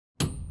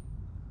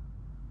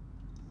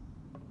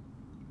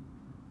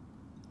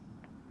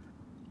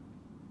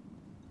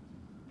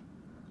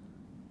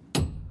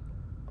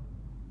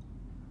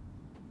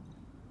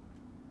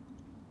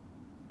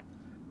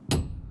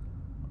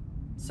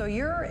So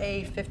you're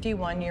a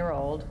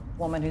 51-year-old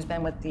woman who's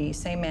been with the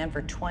same man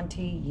for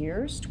 20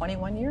 years,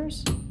 21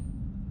 years?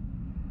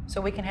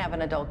 So we can have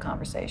an adult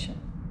conversation.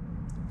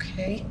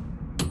 Okay.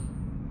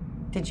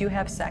 Did you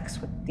have sex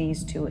with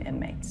these two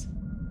inmates?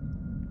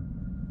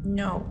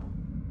 No.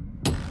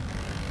 I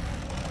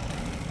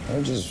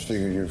just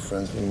figured you're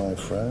friends with my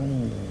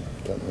friend.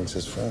 That makes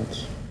us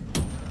friends.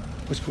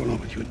 What's going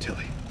on with you and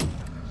Tilly?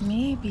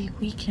 Maybe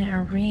we can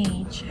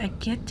arrange a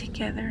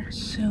get-together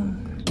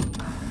soon.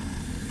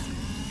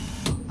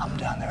 I'm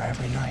down there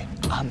every night.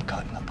 I'm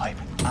cutting the pipe.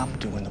 I'm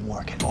doing the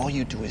work. And all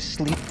you do is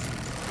sleep.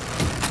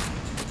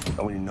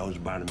 Nobody knows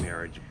about a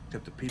marriage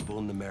except the people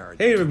in the marriage.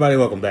 Hey everybody,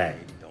 welcome back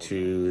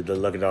to the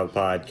Lucky Dog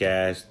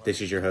Podcast. This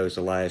is your host,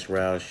 Elias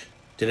Roush.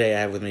 Today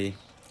I have with me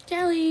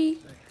Kelly.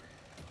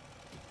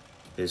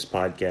 This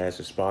podcast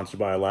is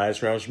sponsored by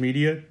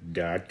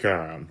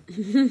EliasRoushMedia.com.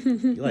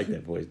 You like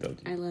that voice,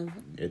 don't you? I love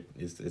it.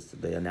 It's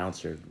the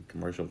announcer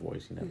commercial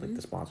voice, you know, like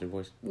the sponsor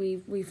voice.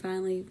 We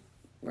finally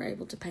were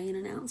able to pay an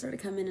announcer to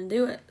come in and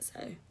do it, so.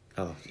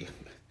 Oh, yeah.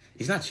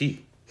 He's not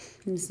cheap.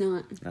 It's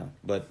not. No,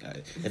 but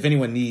if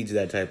anyone needs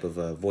that type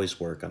of voice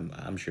work,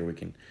 I'm sure we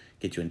can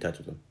get you in touch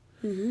with them.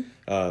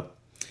 Mm-hmm.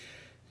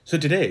 So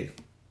today,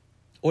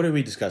 what are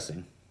we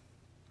discussing?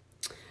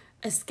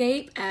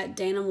 Escape at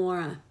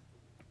Dannemora.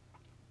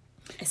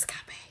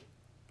 Escape.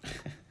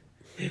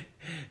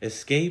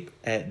 Escape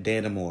at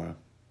Dannemora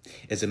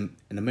is an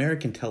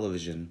American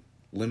television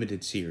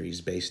limited series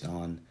based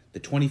on the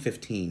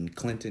 2015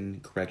 Clinton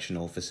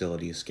Correctional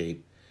Facility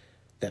escape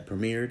that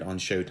premiered on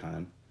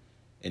Showtime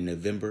in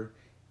November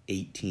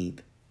 18th,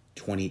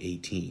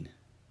 2018.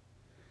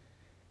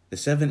 The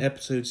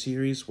 7-episode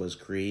series was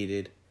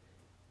created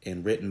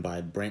and written by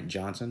Brent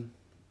Johnson,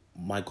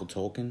 Michael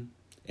Tolkien,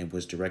 and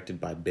was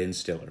directed by Ben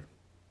Stiller.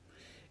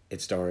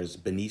 It stars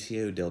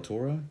Benicio del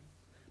Toro,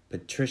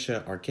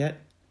 Patricia Arquette,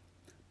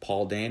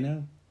 Paul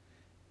Dano,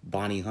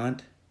 Bonnie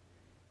Hunt,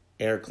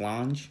 Eric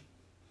Lange,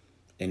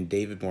 and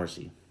David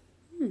Morse.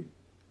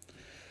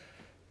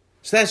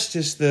 So that's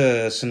just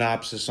the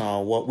synopsis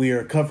on what we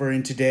are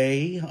covering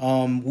today.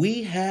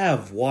 We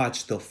have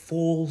watched the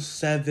full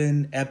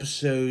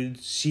 7-episode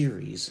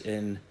series,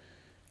 and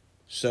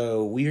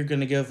so we are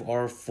going to give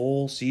our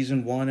full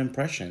season 1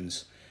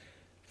 impressions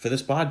for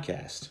this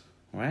podcast.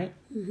 All right?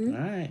 Mm-hmm. All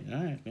right,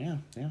 yeah.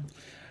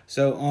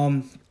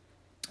 So,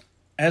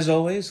 as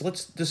always,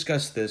 let's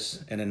discuss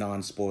this in a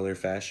non-spoiler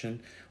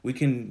fashion. We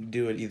can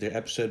do it either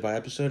episode by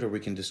episode, or we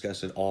can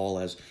discuss it all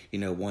as,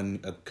 one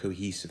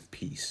cohesive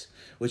piece.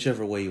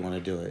 Whichever way you want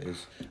to do it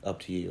is up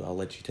to you. I'll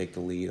let you take the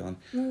lead on.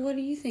 Well, what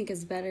do you think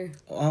is better?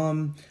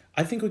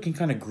 I think we can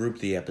kind of group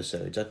the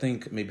episodes. I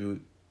think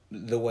maybe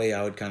the way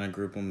I would kind of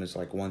group them is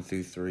like 1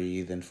 through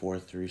 3, then 4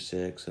 through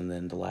 6, and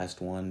then the last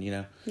one,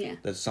 Yeah.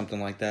 That's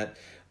something like that.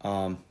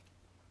 So,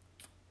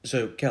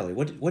 Kelly,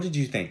 what did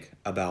you think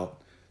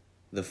about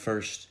the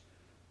first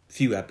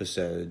few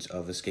episodes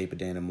of Escape at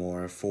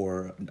Dannemora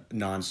for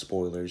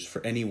non-spoilers?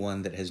 For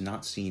anyone that has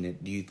not seen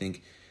it, do you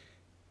think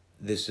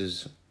this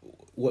is...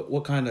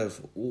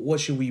 What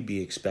should we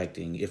be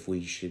expecting if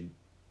we should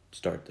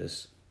start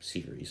this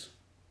series?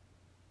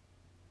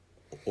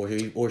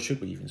 Or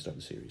should we even start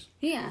the series?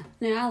 Yeah,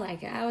 no, I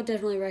like it. I would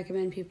definitely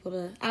recommend people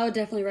to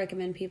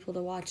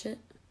watch it.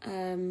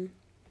 And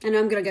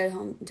I'm gonna go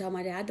home and tell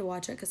my dad to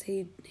watch it because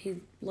he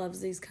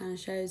loves these kind of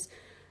shows.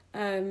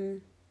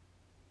 I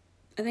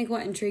think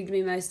what intrigued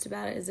me most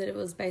about it is that it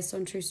was based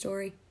on true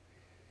story.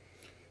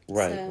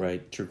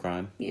 Right, true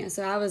crime. Yeah,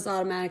 so I was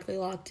automatically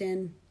locked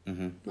in,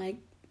 Mm-hmm.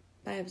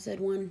 by episode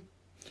 1.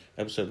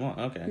 Episode 1,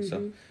 okay. Mm-hmm.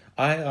 So,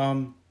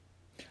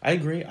 I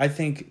agree. I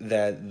think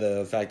that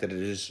the fact that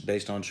it is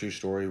based on true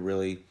story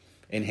really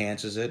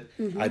enhances it.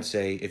 Mm-hmm. I'd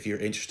say if you're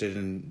interested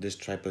in this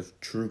type of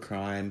true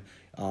crime,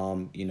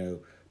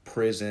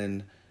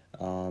 prison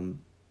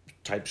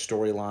type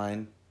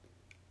storyline.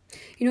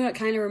 You know what it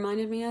kind of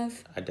reminded me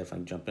of? I'd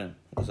definitely jump in.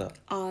 What's up?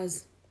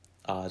 Oz.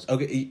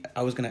 Okay,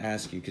 I was going to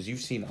ask you, because you've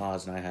seen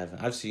Oz and I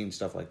haven't. I've seen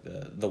stuff like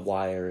The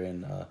Wire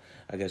and,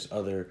 I guess,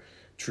 other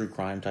true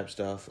crime type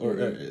stuff. Or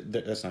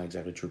that's not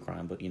exactly true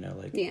crime, but,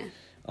 Yeah.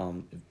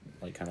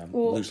 Kind of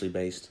loosely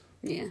based.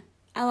 Yeah.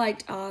 I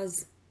liked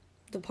Oz.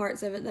 The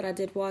parts of it that I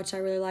did watch, I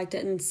really liked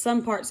it. And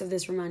some parts of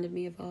this reminded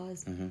me of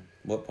Oz. Mm-hmm.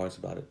 What parts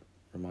about it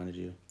reminded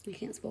you? You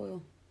can't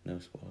spoil. No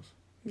spoils.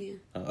 Yeah.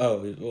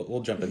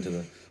 We'll jump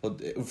into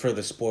for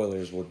the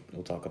spoilers. We'll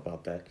talk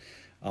about that.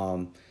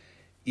 I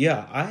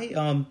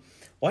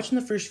watching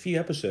the first few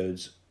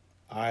episodes,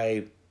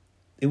 it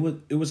was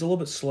a little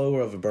bit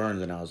slower of a burn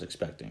than I was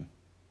expecting,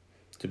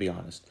 to be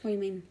honest. What do you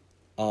mean?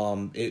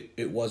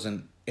 It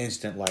wasn't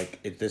instant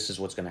this is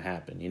what's going to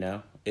happen.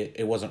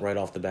 It wasn't right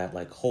off the bat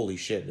like, holy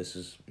shit, this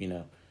is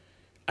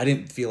I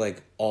didn't feel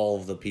like all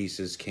of the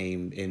pieces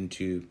came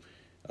into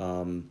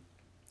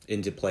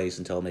place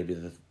until maybe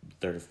the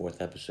 3rd or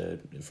 4th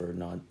episode. For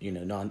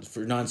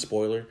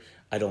non-spoiler,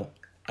 I don't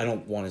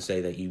want to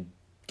say that you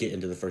get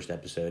into the first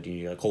episode and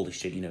you're like, holy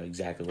shit, you know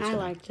exactly what's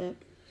going on. I liked it.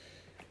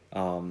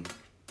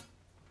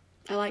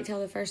 I liked how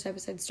the first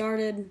episode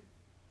started,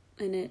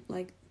 and it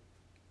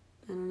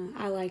I don't know,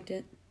 I liked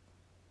it.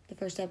 the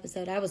first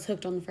episode. I was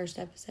hooked on the first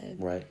episode.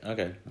 Right.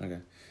 Okay.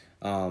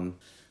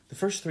 The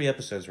first 3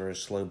 episodes were a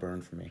slow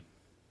burn for me.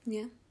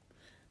 Yeah.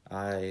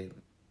 I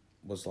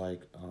was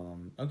like,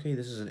 okay,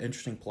 this is an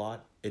interesting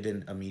plot. It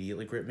didn't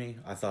immediately grip me.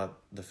 I thought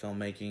the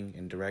filmmaking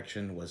and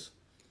direction was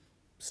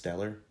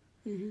stellar.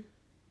 Mm-hmm.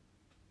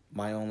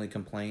 My only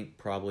complaint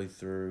probably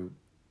through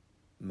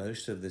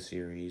most of the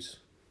series,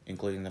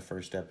 including the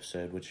first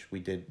episode, which we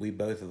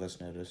both of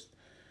us noticed,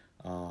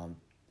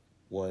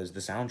 was the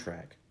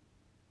soundtrack.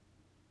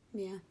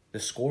 Yeah. The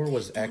score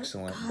was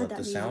excellent, God, but that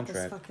the music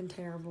soundtrack was fucking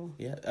terrible.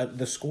 Yeah,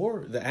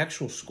 the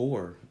actual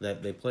score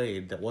that they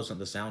played that wasn't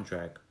the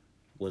soundtrack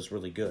was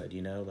really good.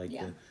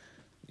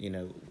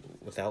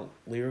 Without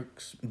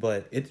lyrics,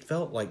 but it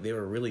felt like they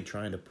were really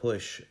trying to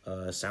push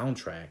a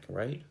soundtrack,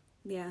 right?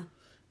 Yeah.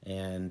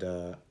 And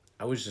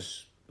I was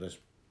just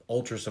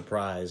ultra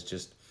surprised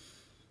just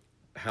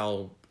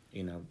how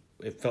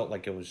it felt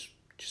like it was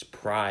just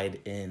pried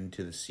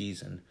into the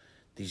season,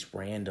 these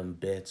random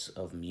bits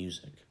of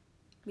music.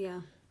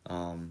 Yeah.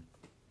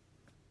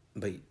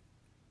 But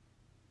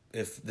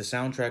if the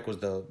soundtrack was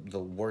the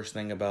worst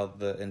thing about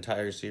the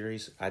entire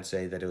series, I'd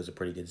say that it was a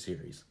pretty good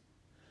series.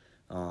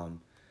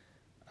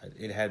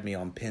 It had me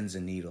on pins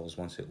and needles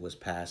once it was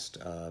past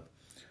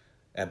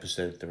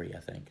episode 3, I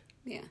think.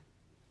 Yeah.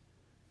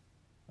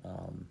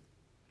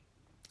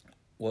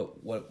 What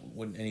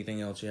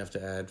anything else you have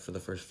to add for the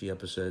first few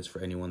episodes for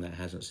anyone that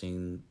has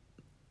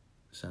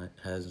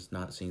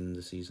not seen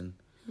the season?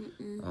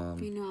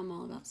 I'm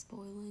all about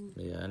spoiling.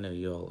 Yeah, I know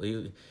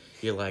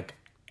you're like,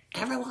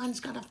 everyone's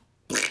gonna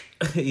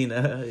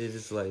it's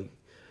just like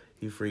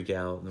you freak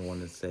out and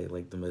want to say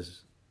like the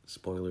most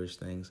spoilers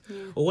things.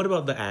 Yeah. Well, what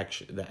about the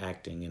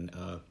acting and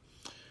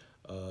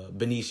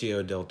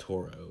Benicio del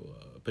Toro,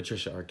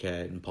 Patricia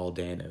Arquette, and Paul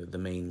Dano, the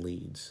main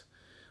leads?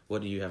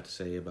 What do you have to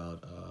say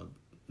about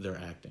their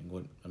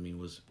acting?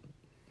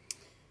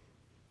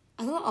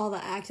 I thought all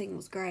the acting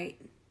was great.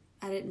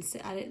 I didn't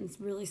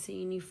really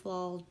see any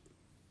flaws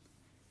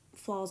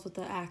with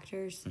the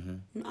actors.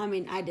 Mm-hmm. I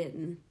mean, I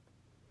didn't.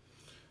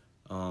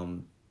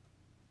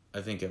 I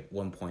think at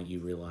one point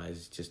you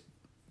realize just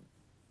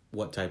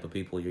what type of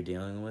people you're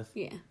dealing with.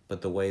 Yeah.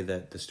 But the way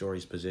that the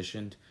story's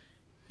positioned,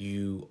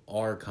 you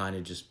are kind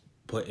of just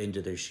put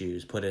into their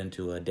shoes, put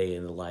into a day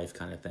in the life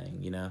kind of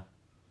thing,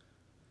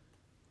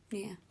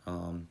 Yeah.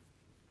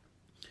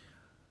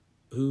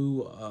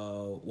 Who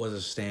was a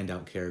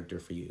standout character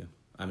for you?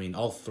 I mean,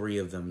 all 3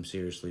 of them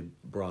seriously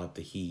brought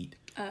the heat,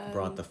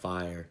 brought the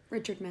fire.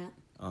 Richard Matt.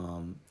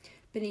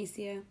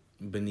 Benicio.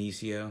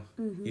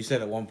 Mm-hmm. You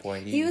said at one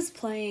point he was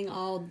playing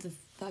all the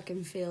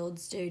fucking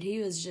fields, dude. He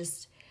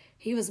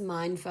was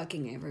mind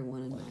fucking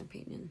everyone, in my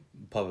opinion.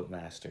 Puppet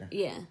master.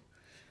 Yeah.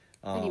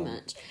 Pretty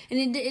much.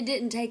 And it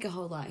didn't take a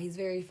whole lot. He's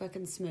very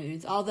fucking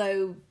smooth.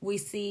 Although we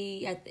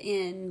see at the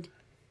end.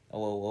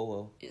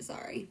 Whoa.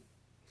 Sorry.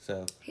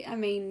 So. I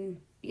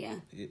mean, yeah.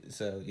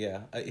 So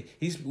yeah,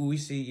 he's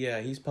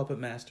puppet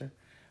master.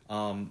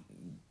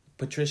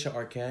 Patricia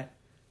Arquette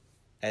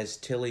as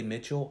Tilly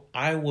Mitchell.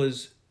 I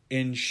was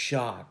in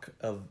shock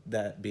of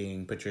that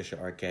being Patricia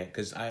Arquette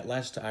because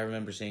last I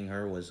remember seeing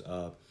her was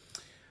a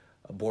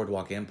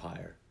Boardwalk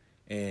Empire,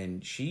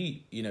 and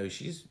she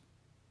she's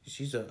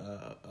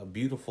a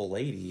beautiful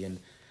lady and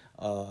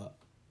a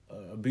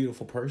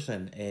beautiful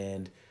person,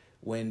 and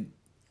when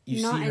you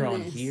see her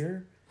on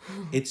here,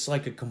 it's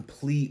like a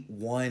complete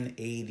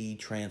 180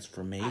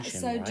 transformation.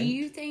 So right? Do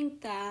you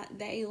think that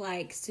they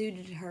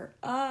suited her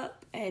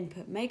up and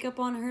put makeup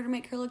on her to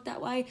make her look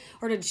that way,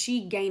 or did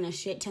she gain a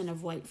shit ton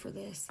of weight for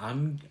this?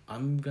 I'm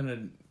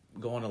gonna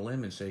go on a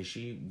limb and say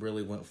she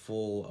really went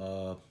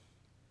full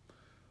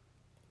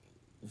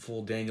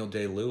Daniel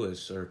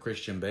Day-Lewis or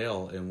Christian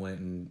Bale and went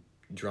and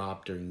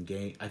dropped her and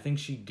gained. I think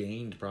she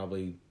gained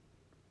probably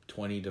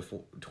 20 to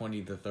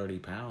 30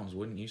 pounds,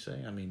 wouldn't you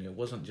say? I mean, it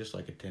wasn't just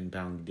like a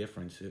 10-pound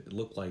difference. It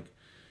looked like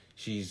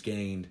she's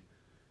gained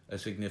a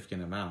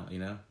significant amount,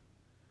 and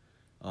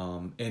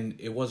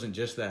it wasn't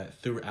just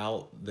that.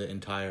 Throughout the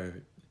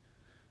entire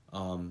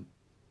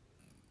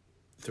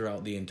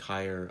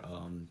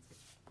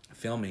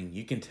filming,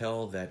 you can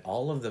tell that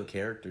all of the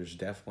characters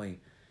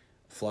definitely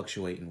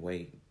fluctuate in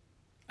weight.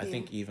 I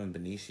think even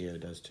Benicio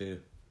does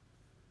too.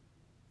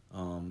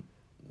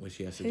 Which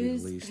he has to do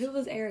the least. Who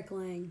was Eric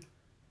Lang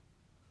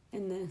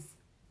in this?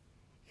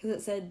 Because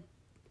it said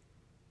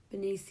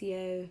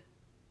Benicio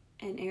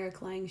and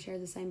Eric Lang share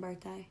the same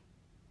birthday.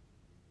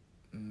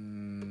 Let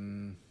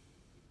me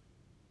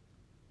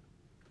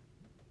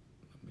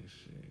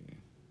see.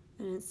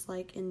 And it's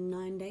in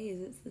 9 days.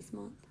 It's this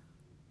month.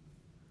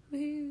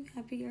 Woohoo!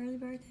 Happy early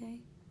birthday.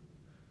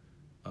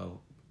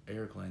 Oh,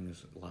 Eric Lang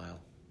is Lyle.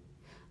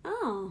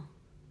 Oh,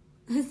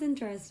 that's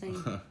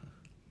interesting.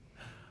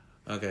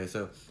 Okay,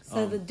 so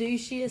the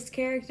douchiest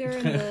character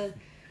and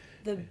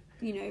the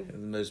the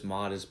most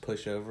modest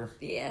pushover.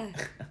 Yeah,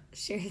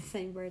 share the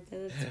same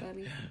birthday. That's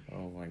funny.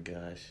 Oh my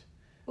gosh.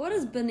 What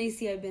has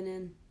Benicio been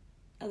in?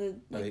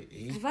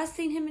 Have I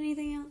seen him in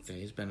anything else? Yeah,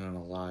 he's been in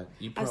a lot.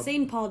 I've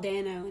seen Paul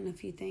Dano in a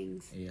few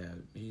things. Yeah,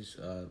 he's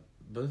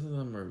both of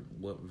them are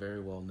very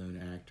well-known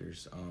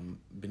actors.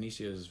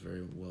 Benicio is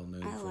very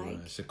well-known for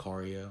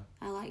Sicario,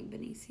 I like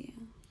Benicio.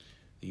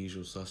 The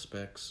Usual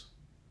Suspects,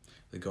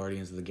 The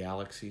Guardians of the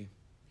Galaxy.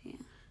 Yeah.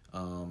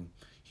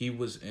 He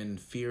was in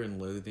Fear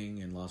and Loathing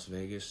in Las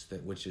Vegas,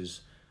 which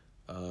is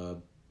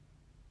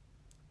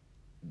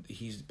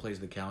he plays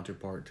the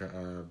counterpart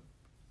to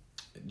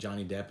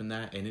Johnny Depp in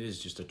that, and it is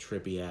just a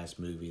trippy ass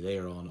movie. They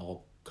are on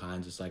all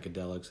kinds of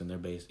psychedelics, and they're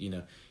based.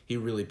 He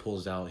really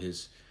pulls out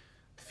his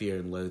Fear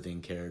and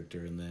Loathing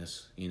character in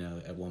this.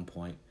 At one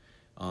point.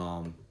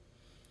 Let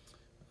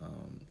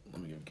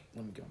me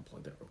go and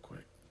plug that real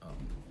quick.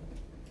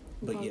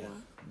 But Plug yeah,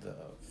 what? the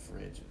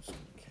fridge is gonna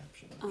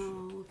capture that.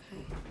 Oh,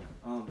 okay.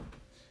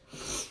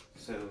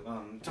 So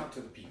talk to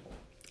the people.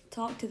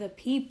 Talk to the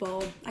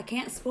people. I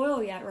can't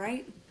spoil yet,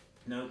 right?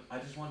 No, I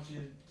just want you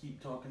to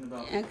keep talking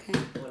about Okay.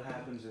 what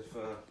happens if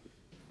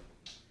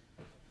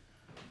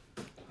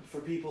for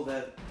people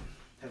that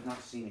have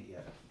not seen it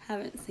yet.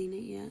 Haven't seen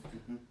it yet.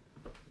 Mm-hmm.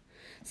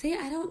 See,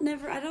 I don't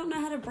know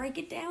how to break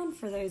it down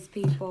for those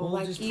people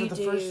like just you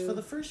do. for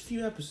the first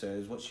few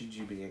episodes, what should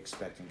you be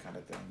expecting, kind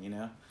of thing,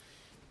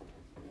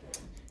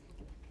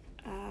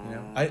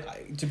 I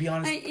to be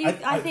honest,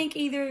 I think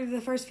either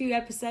the first few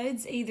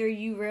episodes, either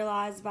you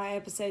realize by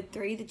episode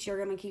 3 that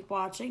you're going to keep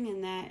watching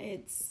and that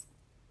it's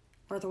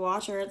worth a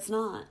watch, or it's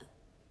not.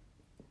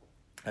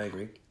 I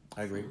agree.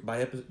 By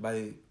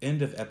the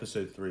end of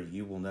episode 3,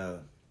 you will know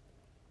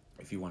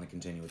if you want to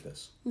continue with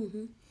this.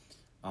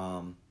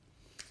 Mm-hmm.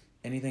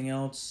 Anything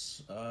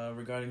else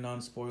regarding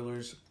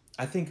non-spoilers?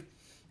 I think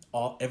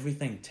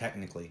everything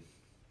technically,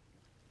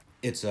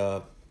 it's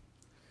a.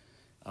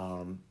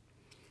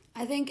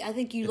 I think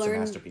you It's a learn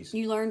masterpiece.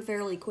 You learn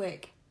fairly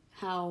quick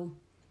how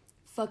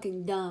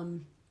fucking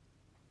dumb.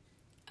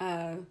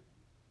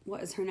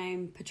 What is her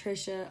name?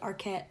 Patricia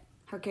Arquette.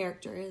 Her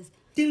character is.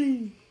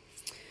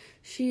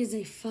 She is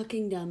a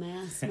fucking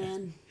dumbass,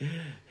 man.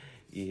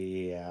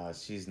 Yeah,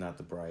 she's not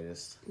the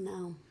brightest.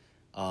 No.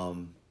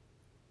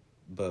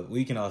 But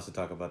we can also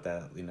talk about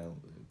that,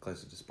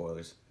 closer to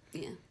spoilers.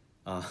 Yeah.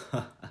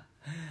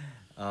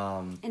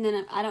 And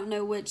then I don't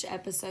know which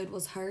episode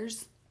was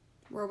hers,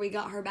 where we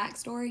got her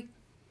backstory.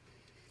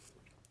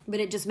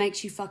 But it just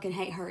makes you fucking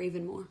hate her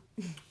even more.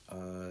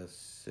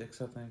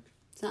 6, I think.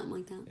 Something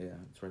like that. Yeah,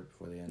 it's right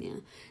before the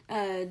end.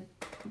 Yeah.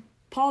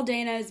 Paul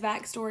Dano's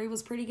backstory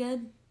was pretty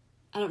good.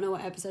 I don't know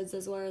what episodes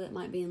those were. That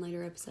might be in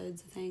later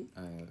episodes, I think.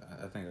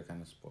 I think I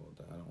kind of spoiled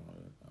that.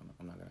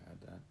 I'm not gonna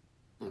add that.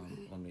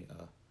 Okay. Let me.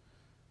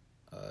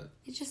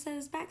 It just said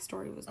his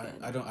backstory was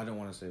good. I don't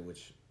want to say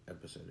which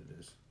episode it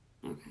is.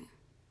 Okay.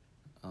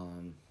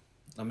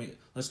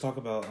 Let's talk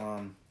about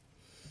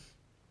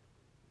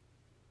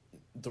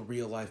the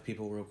real life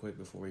people real quick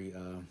before we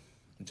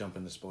jump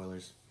into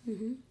spoilers.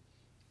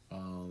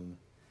 Mm-hmm.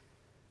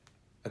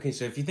 Okay,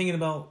 so if you're thinking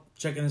about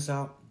checking this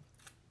out,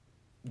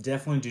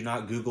 definitely do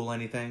not Google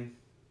anything.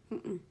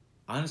 Mm-mm.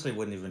 I honestly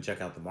wouldn't even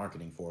check out the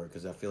marketing for it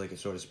because I feel like it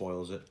sort of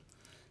spoils it.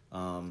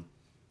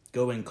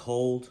 Go in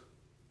cold.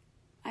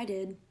 I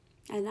did,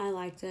 and I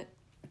liked it.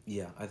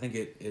 Yeah, I think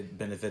it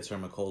benefits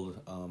from a cold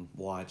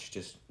watch,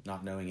 just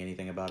not knowing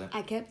anything about it.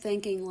 I kept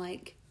thinking,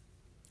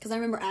 because I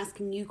remember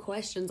asking you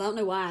questions. I don't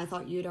know why I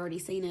thought you had already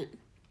seen it.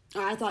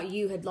 Or I thought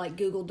you had,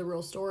 Googled the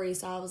real story,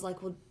 so I was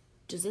like, well,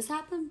 does this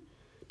happen?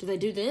 Do they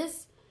do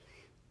this?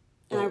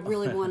 And I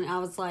really I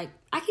was like,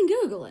 I can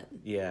Google it.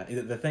 Yeah,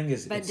 the thing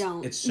is, But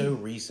don't. It's so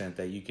recent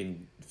that you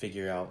can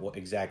figure out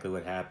exactly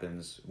what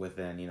happens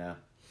within,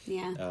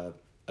 Yeah.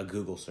 a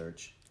Google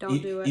search.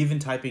 Don't do it. Even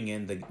typing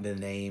in the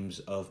names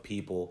of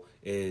people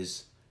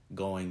is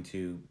going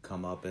to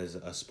come up as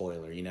a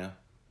spoiler,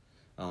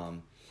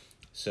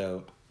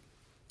 So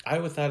I,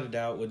 without a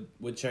doubt,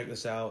 would check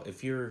this out.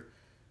 If you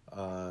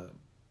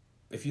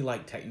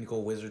like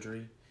technical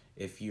wizardry,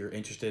 if you're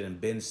interested in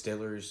Ben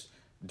Stiller's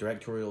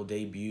directorial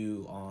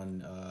debut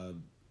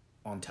on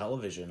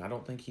television. I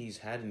don't think he's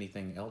had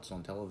anything else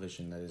on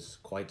television that is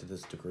quite to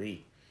this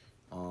degree.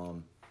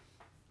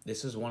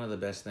 This is one of the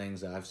best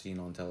things that I've seen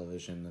on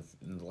television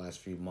in the last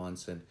few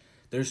months, and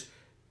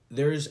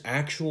there's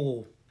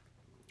actual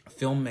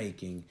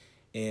filmmaking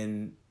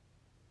in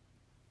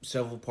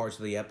several parts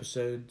of the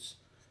episodes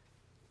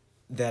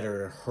that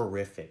are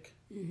horrific.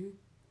 Mm-hmm.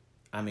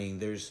 I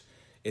mean,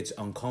 it's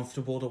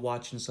uncomfortable to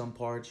watch in some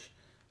parts.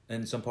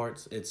 In some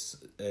parts, it's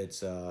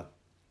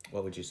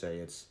what would you say?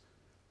 It's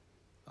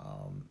I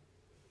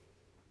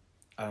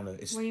don't know.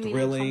 It's What do you mean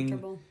thrilling.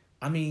 uncomfortable?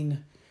 I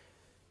mean,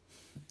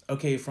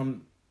 okay,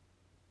 from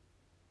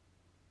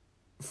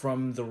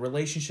the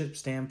relationship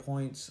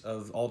standpoints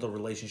of all the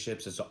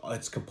relationships,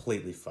 it's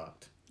completely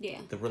fucked. Yeah.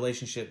 The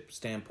relationship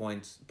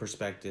standpoints,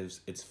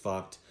 perspectives, it's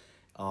fucked.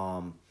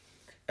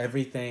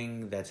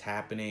 Everything that's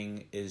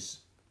happening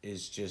is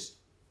just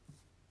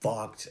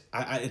fucked.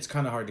 It's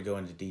kind of hard to go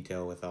into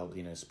detail without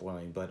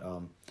spoiling, but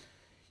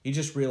you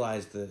just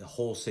realize the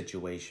whole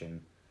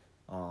situation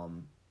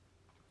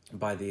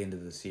by the end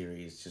of the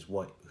series, just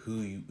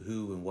who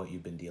and what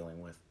you've been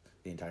dealing with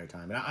the entire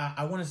time. And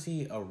I want to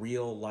see a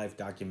real life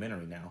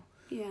documentary now.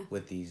 Yeah.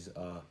 With these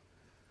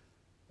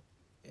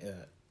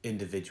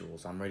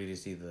individuals. I'm ready to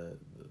see the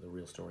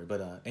real story.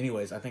 But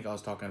anyways, I think I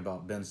was talking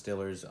about Ben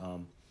Stiller's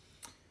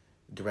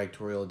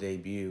directorial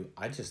debut.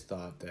 I just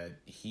thought that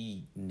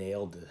he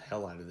nailed the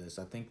hell out of this.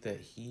 I think that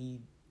he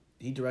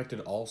directed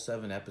all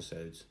 7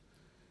 episodes,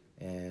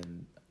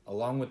 and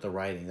along with the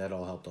writing, that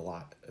all helped a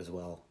lot as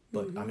well.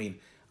 But I mean,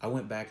 I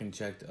went back and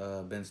checked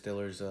Ben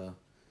Stiller's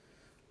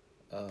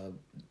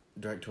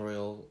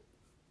directorial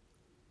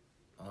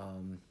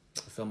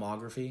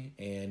filmography,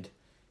 and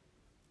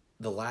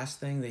the last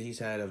thing that he's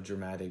had of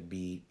dramatic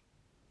beat,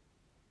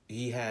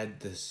 he had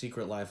The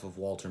Secret Life of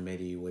Walter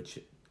Mitty, which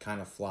kind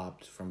of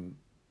flopped from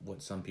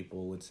what some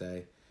people would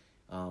say.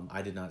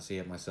 I did not see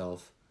it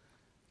myself.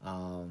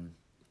 That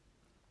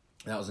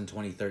was in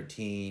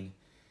 2013,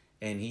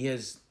 and he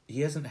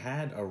hasn't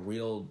had a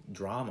real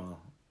drama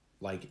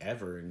like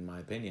ever, in my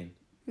opinion.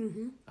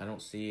 Mm-hmm. I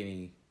don't see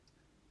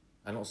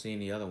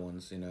any other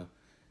ones. You know,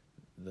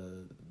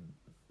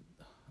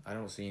 I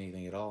don't see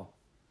anything at all.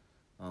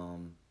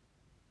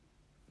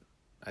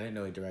 I didn't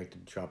know he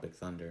directed Tropic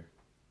Thunder.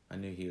 I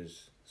knew he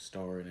was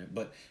starring in it.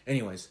 But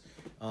anyways,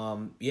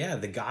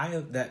 the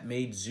guy that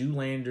made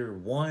Zoolander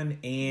 1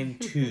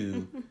 and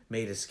 2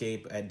 made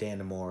Escape at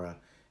Dannemora,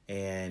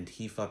 and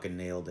he fucking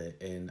nailed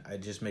it. And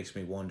it just makes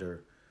me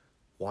wonder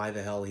why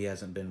the hell he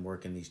hasn't been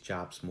working these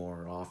chops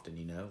more often,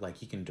 you know? Like,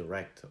 he can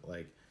direct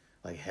like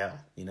hell,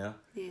 you know?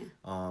 Yeah.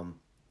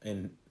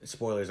 And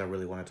spoilers, I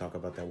really want to talk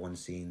about that one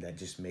scene that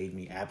just made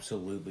me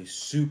absolutely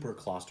super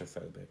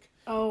claustrophobic.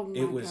 Oh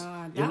my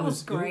god, that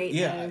was great.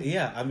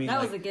 Yeah. I mean,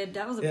 that was a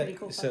pretty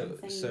cool scene.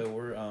 So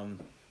we're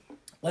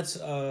let's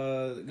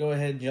go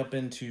ahead and jump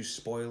into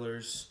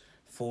spoilers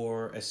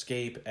for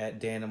Escape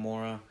at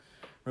Dannemora.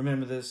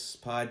 Remember, this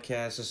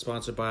podcast is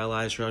sponsored by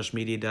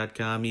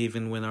EliasRushMedia.com.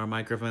 Even when our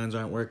microphones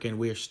aren't working,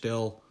 we're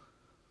still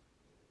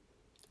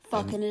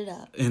fucking it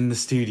up in the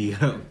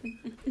studio.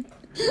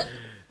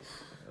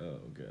 Oh,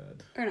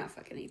 God. Or not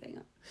fucking anything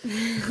up.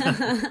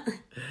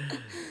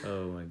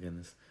 Oh, my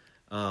goodness.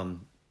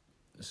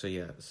 So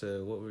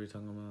what were we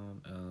talking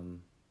about?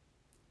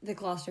 The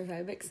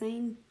claustrophobic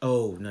scene?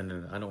 Oh,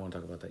 no. I don't want to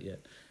talk about that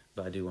yet.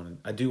 But I do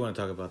want to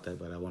talk about that,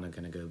 but I want to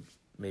kind of go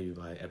maybe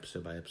by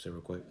episode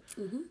real quick.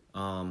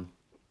 Mm-hmm.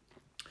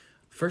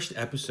 First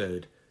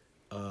episode,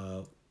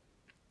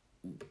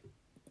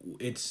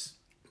 it's...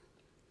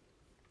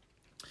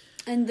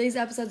 And these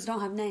episodes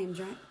don't have names,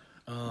 right?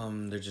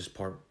 They're just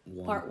part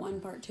 1. Part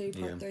 1, part 2,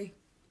 part 3.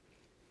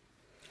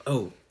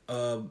 Oh,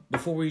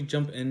 before we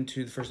jump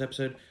into the first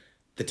episode,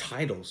 the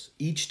titles.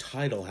 Each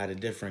title had a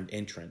different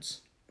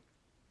entrance.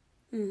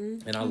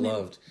 Mm-hmm. And I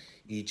loved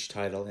each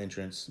title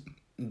entrance.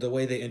 The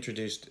way they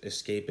introduced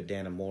Escape at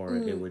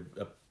Dannemora, it would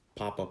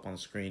pop up on the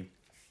screen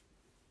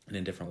in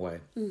a different way.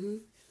 Mm-hmm.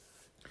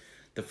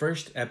 The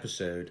first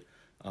episode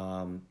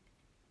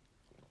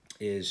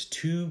is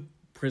 2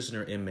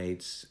 prisoner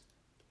inmates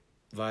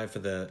vie for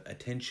the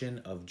attention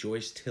of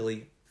Joyce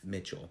Tilly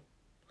Mitchell.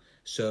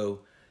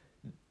 So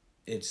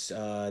it's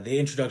the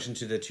introduction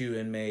to the 2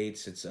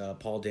 inmates. It's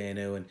Paul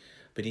Dano and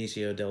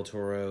Benicio del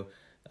Toro.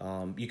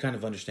 You kind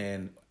of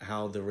understand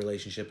how the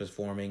relationship is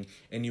forming,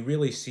 and you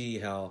really see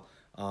how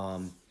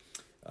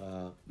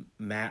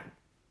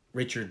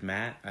Richard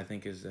Matt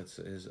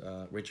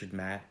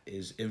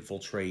is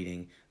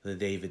infiltrating the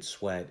David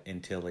Sweat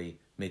and Tilly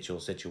Mitchell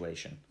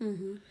situation,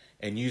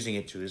 and using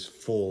it to his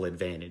full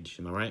advantage.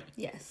 Am I right?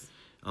 Yes.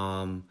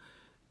 In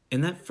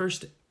that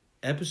first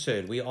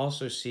episode, we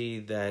also see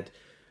that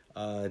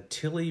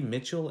Tilly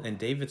Mitchell and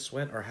David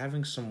Sweat are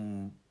having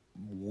some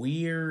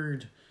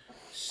weird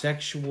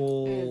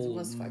sexual It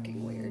was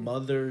fucking weird.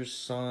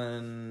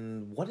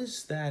 mother-son. What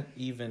is that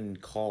even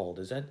called?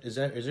 Is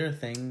there a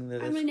thing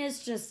that? I mean,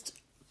 it's just.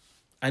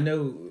 I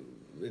know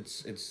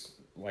it's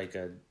like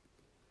a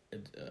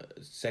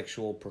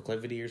sexual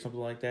proclivity or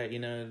something like that, you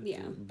know.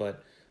 Yeah.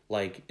 But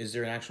like, is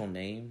there an actual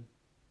name?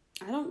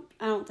 I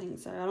don't think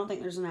so. I don't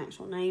think there's an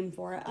actual name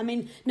for it. I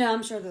mean, no,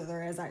 I'm sure that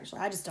there is actually.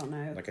 I just don't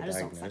know. Like a I just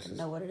diagnosis? don't fucking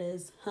know what it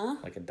is. Huh?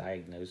 Like a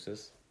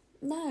diagnosis?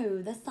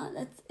 No, that's not.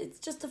 It's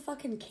just a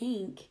fucking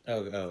kink.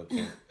 Oh,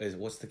 kink.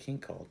 What's the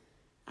kink called?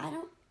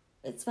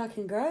 It's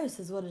fucking gross,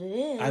 is what it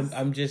is.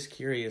 I'm just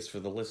curious for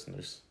the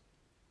listeners.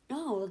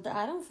 No,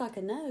 I don't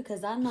fucking know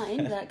because I'm not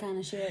into that kind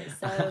of shit.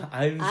 So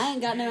I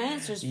ain't got no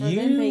answers for them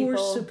You people. were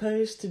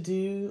supposed to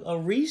do a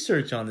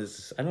research on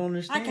this. I don't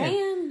understand. I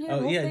can. Here,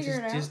 we'll figure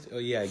it out.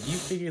 You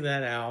figure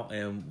that out,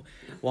 and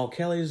while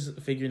Kelly's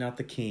figuring out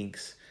the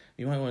kinks,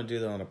 you might want to do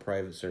that on a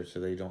private search so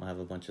that you don't have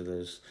a bunch of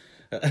those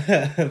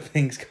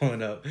things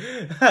coming up.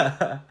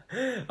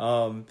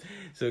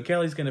 So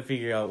Kelly's gonna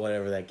figure out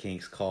whatever that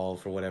kink's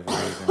called for whatever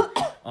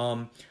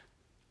reason.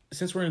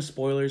 Since we're in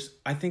spoilers,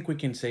 I think we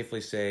can safely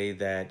say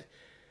that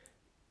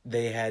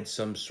they had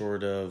some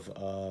sort of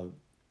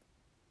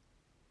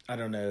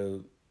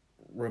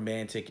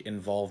romantic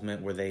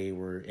involvement where they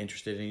were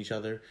interested in each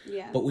other.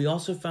 Yeah. But we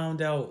also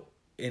found out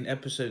in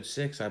episode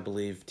 6, I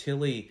believe,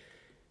 Tilly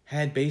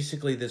had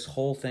basically this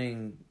whole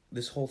thing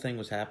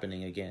was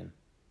happening again.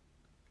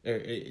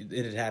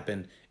 It had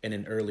happened in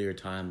an earlier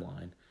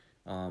timeline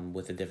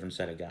with a different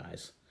set of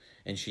guys.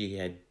 and she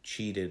had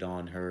cheated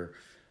on her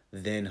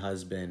then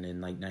husband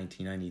in like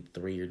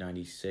 1993 or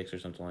 96 or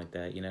something like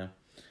that, you know?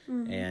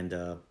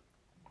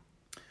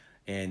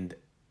 And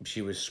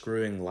she was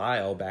screwing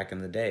Lyle back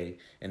in the day,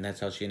 and that's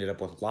how she ended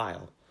up with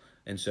Lyle.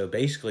 And so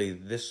basically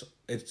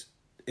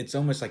it's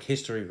almost like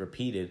history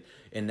repeated,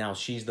 and now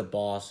she's the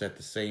boss at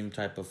the same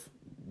type of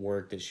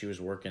work that she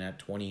was working at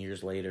 20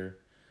 years later,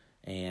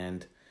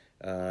 and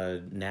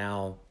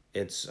now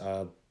it's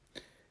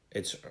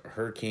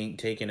her kink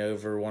taking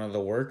over one of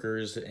the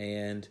workers,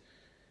 and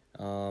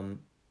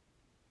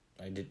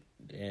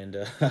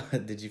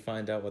did you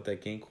find out what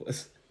that kink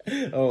was?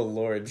 Oh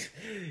Lord,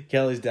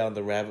 Kelly's down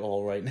the rabbit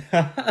hole right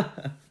now.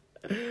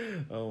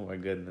 Oh my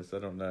goodness, I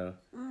don't know.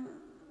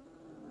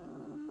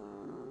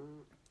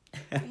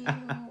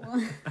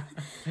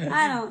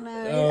 I don't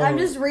know. I'm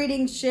just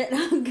reading shit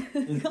on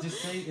Google.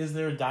 Just say, is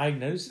there a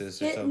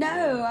diagnosis or something?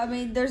 No, I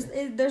mean there's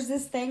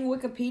this thing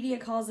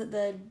Wikipedia calls it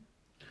the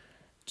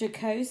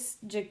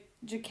Jocasta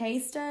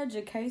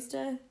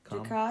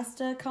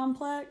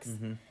complex,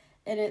 and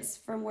it's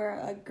from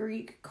where a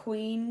Greek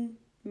queen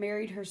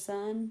married her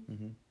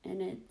son,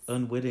 and it's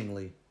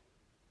Unwittingly.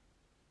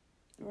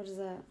 What is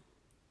that?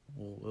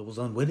 Well, it was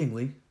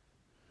unwittingly.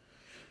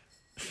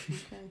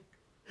 Okay.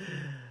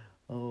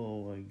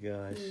 Oh my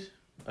gosh.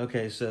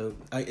 Okay, so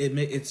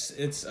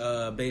it's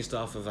based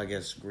off of, I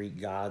guess, Greek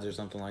gods or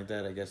something like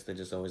that. I guess they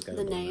just always got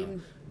to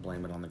blame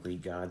it on the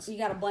Greek gods. You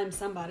got to blame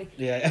somebody.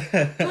 Yeah.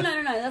 No.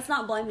 That's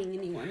not blaming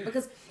anyone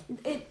because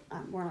we're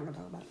not going to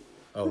talk about it.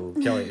 Oh,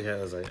 Kelly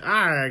was like,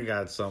 I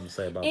got something to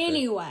say about that.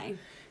 Anyway,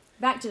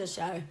 back to the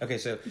show. Okay,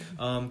 so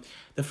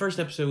the first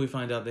episode we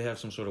find out they have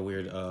some sort of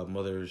weird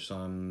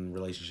mother-son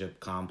relationship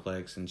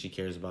complex, and she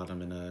cares about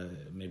him in a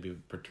maybe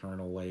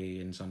paternal way,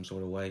 in some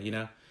sort of way, you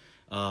know?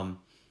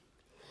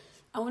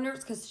 I wonder if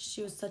it's because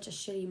she was such a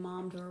shitty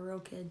mom to a real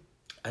kid.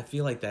 I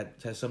feel like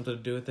that has something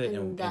to do with it.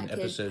 And that in kid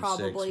episode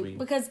probably 6,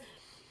 because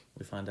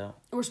we find out.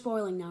 We're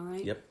spoiling now,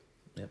 right? Yep.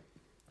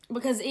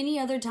 Because any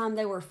other time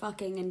they were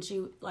fucking and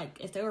she, like,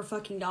 if they were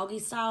fucking doggy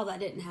style, that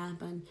didn't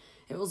happen.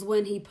 It was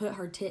when he put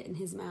her tit in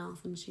his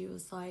mouth and she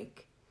was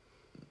like,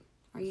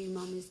 are you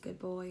mommy's good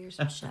boy or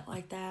some shit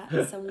like that.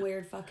 Some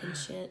weird fucking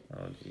shit.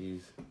 Oh,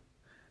 jeez.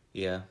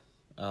 Yeah.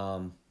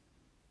 Now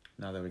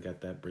that we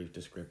got that brief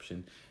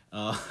description.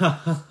 Yeah,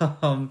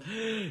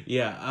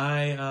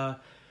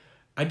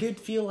 I did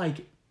feel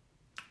like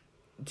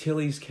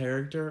Tilly's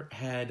character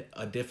had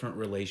a different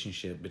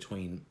relationship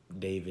between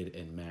David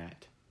and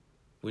Matt.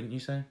 Wouldn't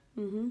you say?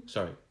 Mm-hmm.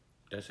 Sorry,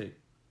 did I say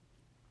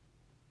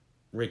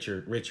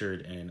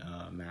Richard and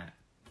Matt?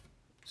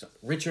 So,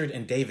 Richard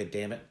and David,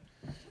 damn it.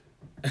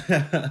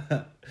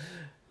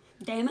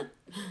 Damn it.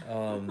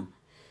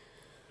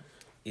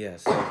 Yeah,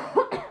 so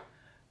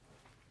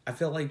I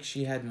felt like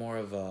she had more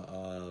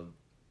of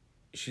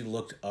she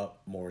looked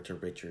up more to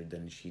Richard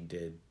than she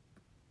did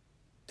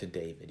to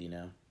David, you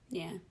know?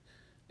 Yeah.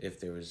 If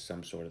there was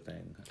some sort of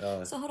thing.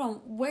 So hold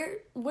on, where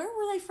were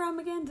they from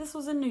again? This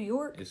was in New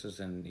York? This was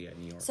in New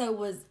York. So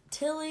was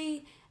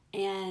Tilly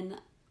and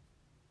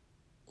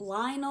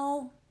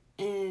Lionel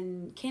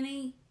and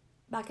Kenny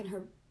back in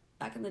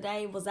the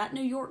day, was that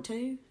New York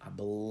too? I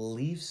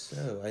believe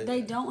so.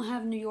 They don't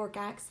have New York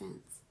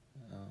accents.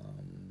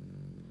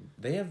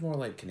 They have more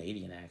like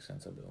Canadian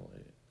accents, I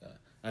believe.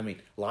 I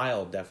mean,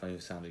 Lyle definitely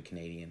sounded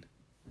Canadian.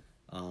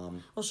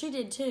 Well, she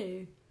did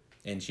too.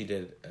 And she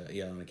did,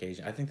 on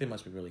occasion. I think they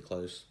must be really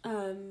close.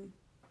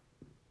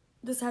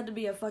 This had to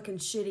be a fucking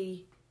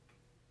shitty,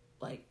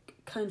 like,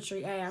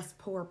 country ass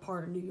poor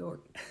part of New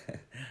York.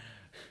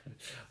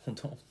 Well,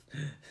 don't.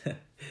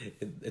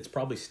 It's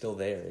probably still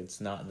there. It's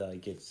not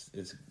like it's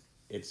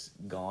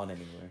gone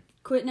anywhere.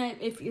 Quit name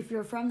if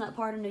you're from that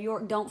part of New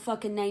York. Don't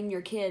fucking name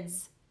your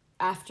kids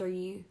after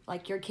you.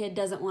 Like, your kid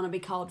doesn't want to be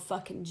called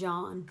fucking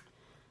John.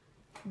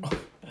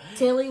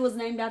 Tilly was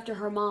named after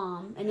her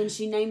mom, and then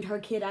she named her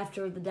kid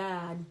after the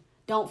dad.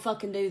 Don't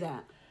fucking do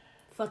that.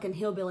 Fucking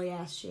hillbilly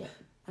ass shit.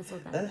 That's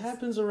what that is. That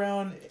happens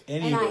around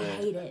anywhere. And I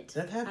hate it.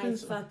 That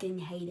happens. I fucking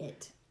hate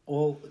it.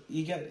 Well,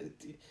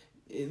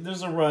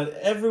 there's a run.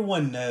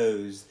 Everyone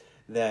knows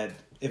that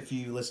if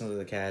you listen to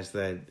the cast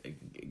that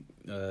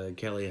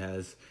Kelly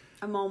has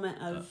a moment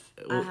of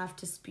I have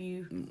to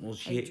spew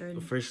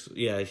hatred.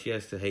 She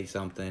has to hate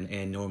something,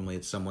 and normally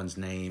it's someone's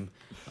name.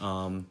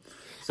 I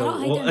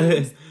don't hate their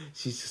names.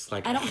 She's just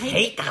like, I don't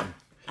hate them.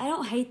 I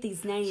don't hate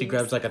these names. She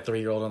grabs like a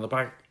 3-year-old on the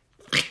park.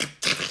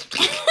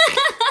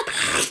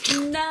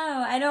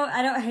 No, I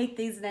don't hate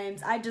these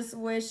names. I just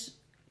wish,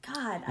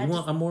 God. I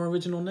want a more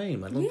original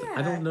name. I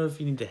don't know if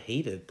you need to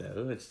hate it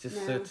though. It's just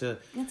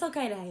it's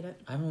okay to hate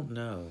it. I don't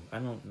know.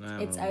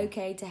 It's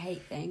okay to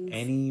hate things.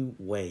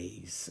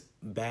 Anyways,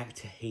 back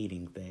to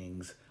hating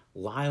things.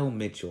 Lyle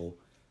Mitchell.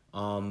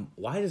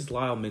 Why does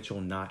Lyle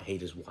Mitchell not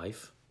hate his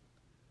wife?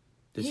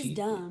 He's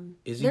dumb.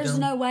 Is he There's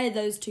dumb? no way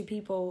those two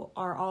people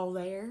are all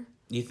there.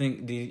 Do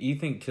you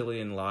think Tilly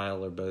and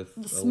Lyle are both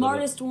the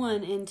smartest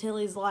one in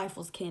Tilly's life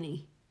was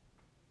Kenny.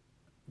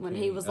 When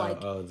he was like,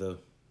 the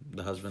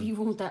husband. If you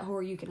want that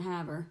whore, you can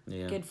have her.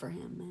 Yeah. Good for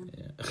him, man.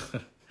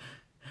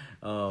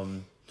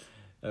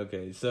 Yeah.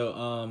 Okay,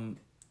 so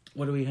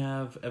what do we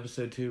have?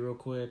 Episode 2 real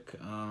quick.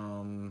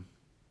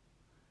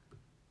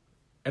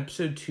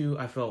 Episode 2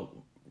 I felt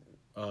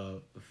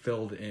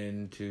filled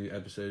into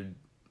episode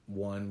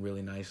 1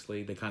 really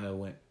nicely. They kind of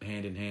went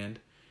hand in hand.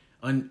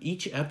 On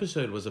each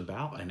episode was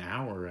about an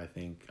hour, I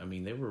think. I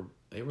mean, they were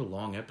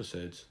long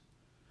episodes.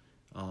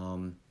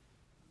 But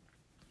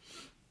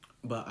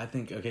I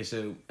think, okay,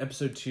 so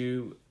episode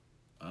 2,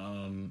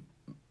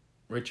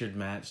 Richard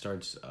Matt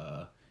starts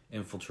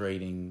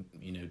infiltrating,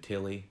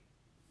 Tilly.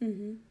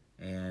 Mm-hmm.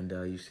 And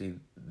you see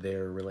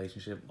their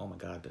relationship. Oh my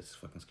God, that's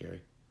fucking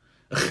scary.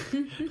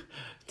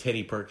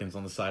 Teddy Perkins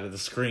on the side of the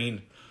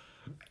screen.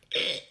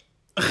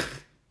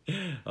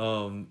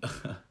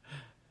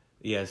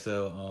 Yeah,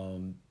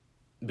 so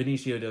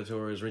Benicio del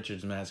Toro's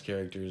Richard Matt's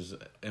character is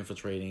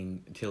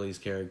infiltrating Tilly's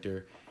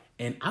character.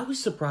 And I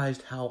was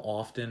surprised how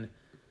often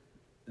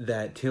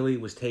that Tilly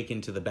was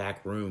taken to the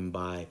back room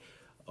by,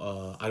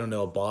 I don't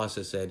know, a boss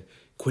that said,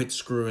 quit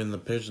screwing the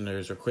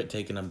prisoners or quit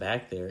taking them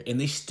back there.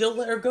 And they still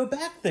let her go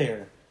back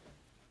there.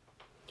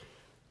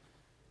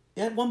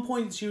 At one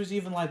point, she was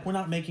even like, we're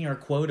not making our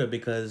quota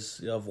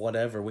because of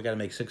whatever. We got to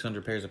make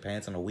 600 pairs of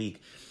pants in a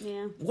week.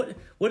 Yeah. What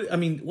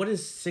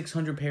is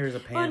 600 pairs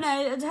of pants?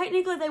 Well, no,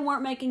 technically they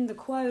weren't making the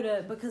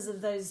quota because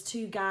of those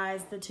two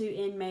guys, the two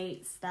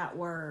inmates that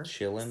were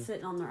chilling,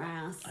 sitting on their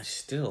ass.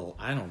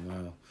 I don't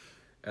know.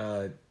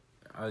 I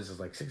was just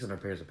like,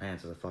 600 pairs of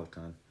pants is a fuck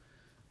ton.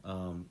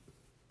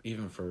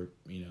 Even for,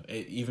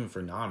 even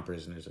for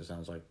non-prisoners, it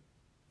sounds like,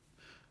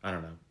 I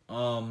don't know.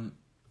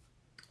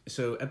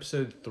 So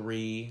episode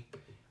 3,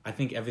 I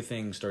think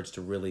everything starts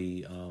to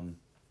really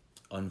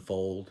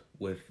unfold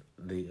with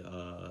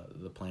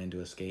the plan to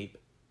escape.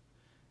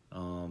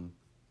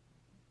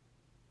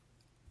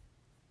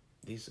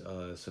 These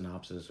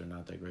synopses are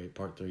not that great.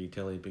 Part 3,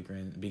 Tilly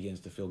begins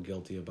to feel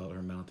guilty about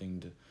her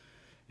mounting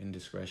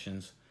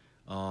indiscretions.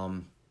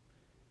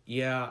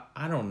 Yeah,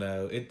 I don't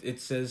know. It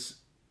says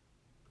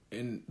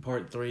in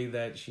part 3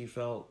 that she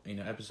felt,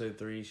 episode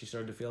 3, she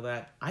started to feel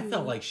that. I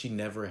felt like she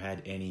never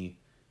had any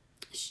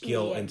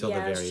guilt until the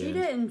very end. She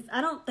didn't.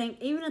 I don't think,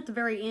 even at the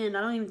very end,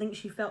 I don't even think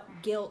she felt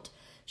guilt.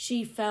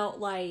 She felt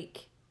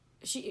like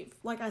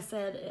I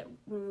said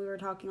when we were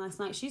talking last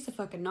night, she's a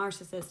fucking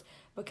narcissist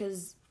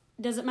because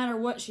it doesn't matter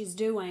what she's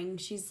doing.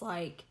 She's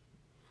like,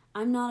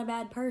 I'm not a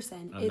bad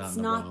person. It's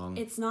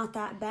not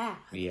that bad.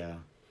 Yeah.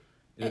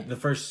 The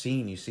first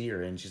scene you see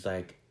her in, she's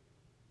like,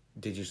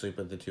 did you sleep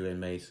with the 2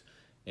 inmates?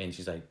 And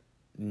she's like,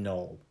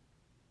 no,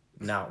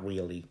 not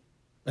really.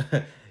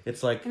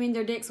 It's like, I mean,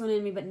 their dicks went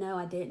in me, but no,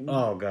 I didn't.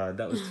 Oh God,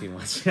 that was too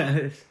much.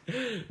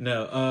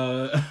 No,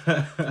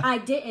 I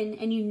didn't,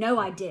 and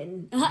I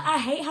didn't. I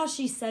hate how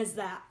she says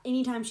that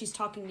anytime she's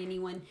talking to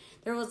anyone.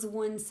 There was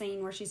one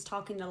scene where she's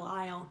talking to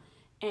Lyle,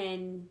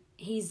 and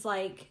he's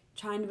like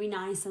trying to be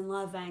nice and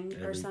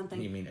loving or something.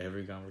 You mean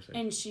every conversation?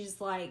 And she's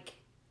like,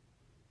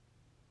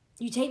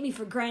 you take me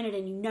for granted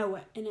and you know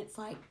it. And it's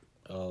like,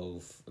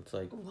 oh, it's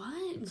like,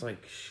 what? It's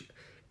like,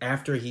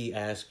 after he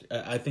asked,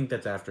 I think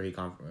that's after he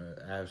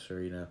asked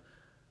her,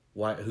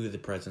 who the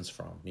present's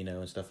from,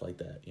 and stuff like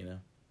that,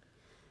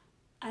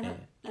 I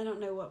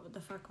don't know what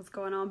the fuck was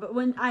going on, but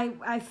when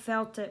I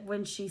felt it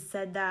when she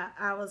said that,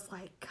 I was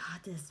like, God,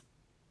 this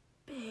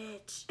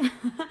bitch.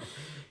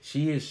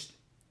 She is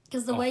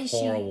because the way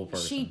person.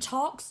 she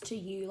talks to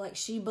you, like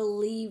she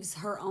believes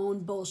her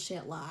own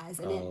bullshit lies,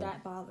 and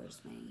that bothers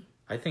me.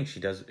 I think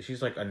she does.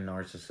 She's like a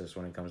narcissist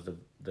when it comes to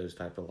those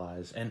type of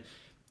lies. And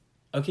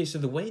okay, so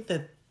the way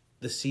that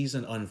the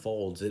season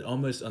unfolds, it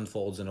almost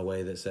unfolds in a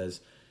way that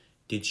says,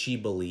 did she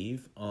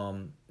believe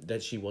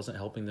that she wasn't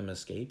helping them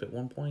escape at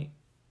one point?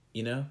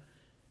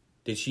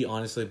 Did she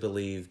honestly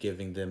believe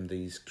giving them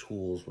these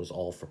tools was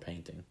all for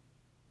painting?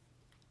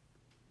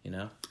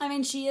 I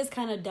mean, she is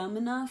kind of dumb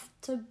enough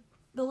to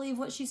believe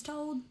what she's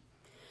told.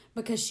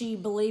 Because she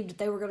believed that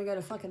they were going to go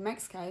to fucking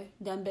Mexico.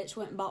 Dumb bitch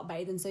went and bought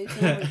bathing suits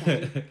and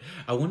everything.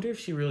 I wonder if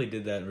she really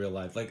did that in real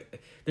life.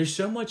 Like, there's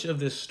so much of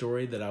this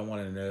story that I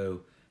want to know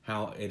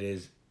how it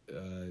is,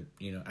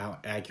 how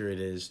accurate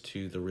it is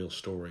to the real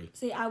story.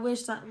 See, I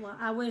wish that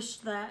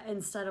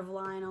instead of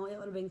Lionel, it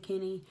would have been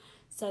Kenny.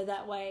 So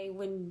that way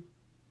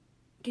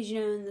because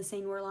in the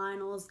scene where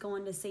Lionel is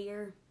going to see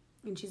her,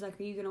 and she's like,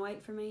 are you going to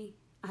wait for me?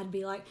 I'd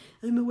be like,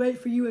 I'm going to wait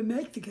for you in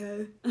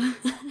Mexico.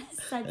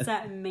 Said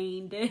something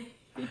mean, dude.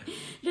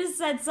 Just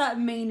said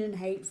something mean and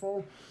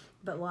hateful.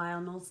 But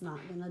Lionel's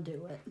not going to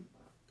do it.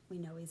 We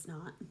know he's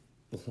not.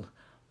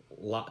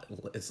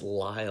 It's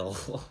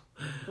Lyle.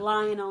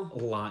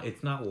 Lionel.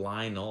 It's not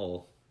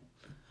Lionel.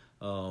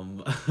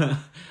 No,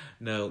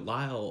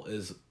 Lyle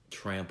is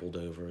trampled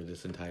over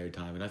this entire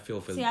time, and I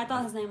feel for. See, I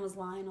thought his name was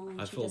Lionel,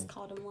 and she just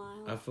called him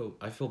Lyle.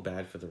 I feel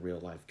bad for the real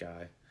life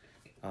guy.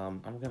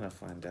 I'm gonna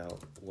find out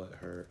what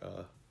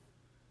her.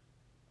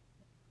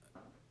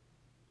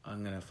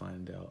 I'm gonna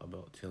find out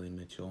about Tilly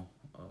Mitchell.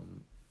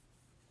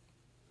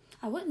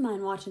 I wouldn't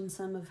mind watching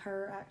some of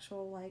her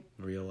actual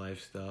real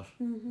life stuff.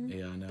 Mm-hmm.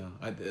 Yeah, I know.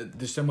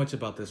 There's so much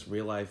about this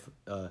real life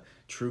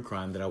true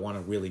crime that I want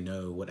to really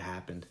know what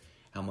happened.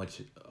 How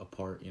much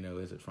apart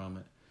is it from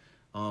it?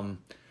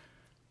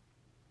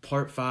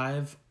 Part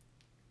 5.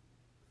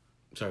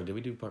 Sorry, did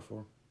we do part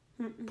 4?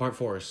 Part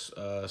 4 is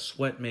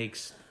Sweat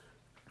makes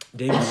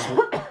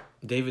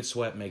David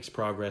Sweat makes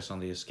progress on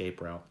the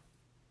escape route.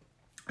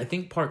 I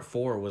think part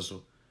 4 was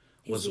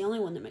He's the only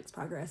one that makes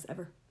progress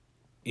ever.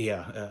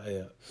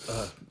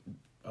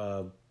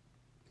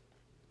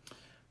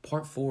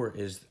 Part 4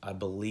 is, I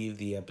believe,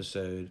 the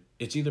episode.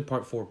 It's either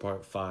part 4 or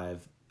part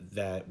 5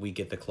 that we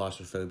get the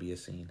claustrophobia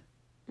scene.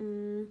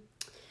 I'm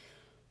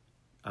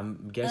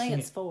guessing. I think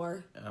it's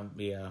 4.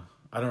 Yeah,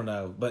 I don't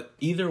know, but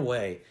either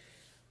way,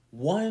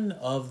 one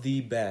of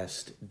the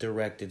best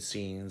directed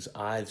scenes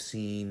I've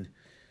seen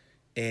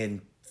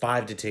in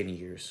 5 to 10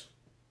 years.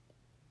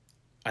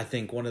 I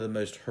think one of the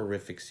most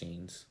horrific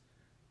scenes.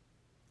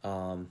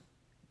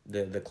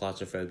 The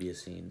claustrophobia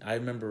scene. I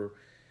remember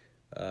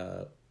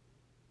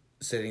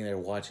sitting there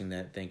watching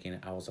that, thinking,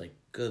 I was like,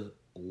 "Good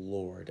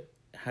Lord,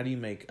 how do you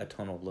make a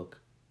tunnel look,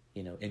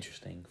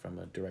 interesting from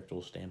a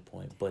directorial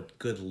standpoint?" But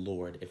good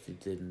Lord, if it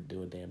didn't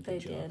do a damn good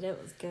job. They did.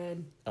 It was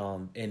good.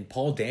 And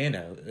Paul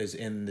Dano is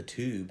in the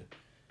tube,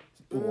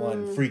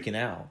 one freaking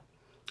out.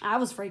 I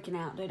was freaking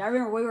out, dude. I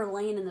remember we were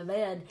laying in the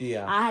bed.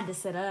 Yeah. I had to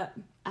sit up.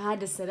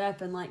 And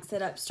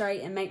sit up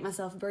straight and make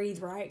myself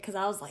breathe right, because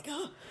I was like,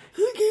 oh,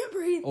 I can't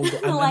breathe.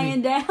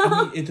 Laying down.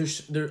 I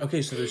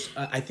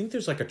think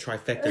there's like a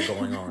trifecta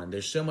going on.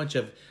 There's so much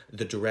of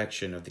the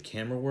direction of the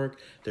camera work.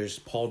 There's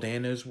Paul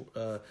Dano's,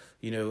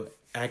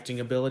 acting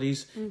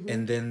abilities,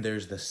 and then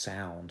there's the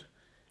sound.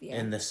 Yeah.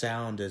 And the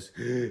sound is,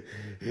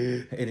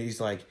 and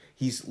he's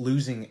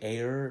losing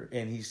air,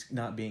 and he's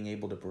not being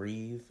able to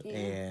breathe,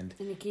 and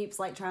he keeps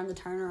trying to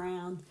turn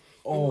around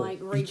and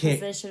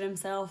reposition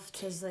himself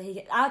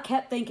I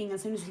kept thinking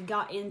as soon as he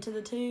got into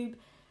the tube,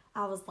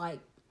 I was like,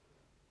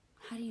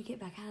 how do you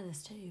get back out of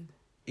this tube?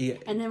 Yeah.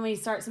 And then when he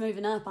starts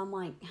moving up, I'm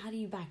like, how do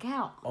you back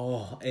out?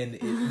 Oh, and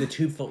the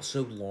tube felt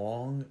so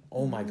long.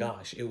 Oh my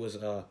gosh, it was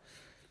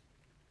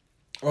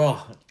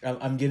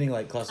I'm getting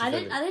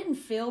claustrophobic. I didn't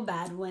feel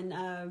bad when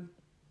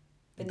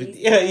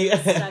Benicio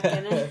stuck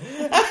in it.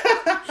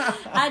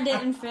 I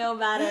didn't feel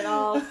bad at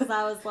all, because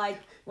I was like,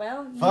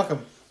 well, fuck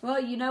him. Well,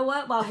 you know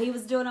what? While he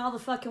was doing all the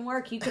fucking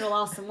work, you could have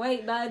lost some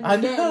weight, bud. I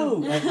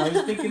know. I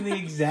was thinking the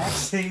exact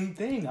same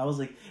thing. I was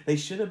like, they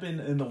should have been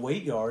in the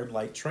weight yard,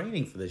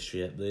 training for this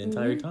shit the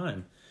entire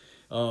time.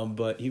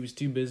 But he was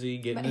too busy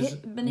getting his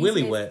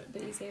willy wet.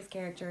 Benicio's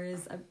character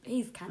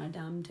he's kind of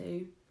dumb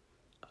too.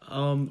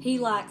 He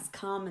lacks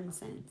common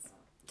sense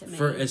to me.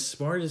 For as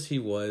smart as he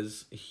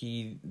was,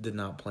 he did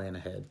not plan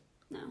ahead.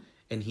 No.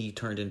 And he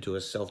turned into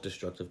a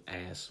self-destructive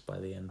ass by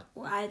the end.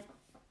 Well,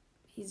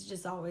 he's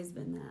just always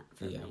been that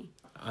for me.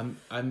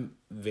 I'm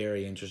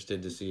very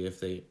interested to see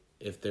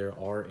if there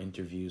are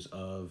interviews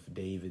of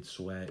David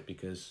Sweat,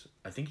 because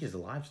I think he's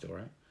alive still,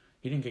 right?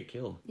 He didn't get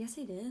killed. Yes,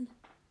 he did.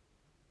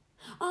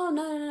 Oh,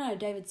 no,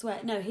 David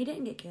Sweat. No, he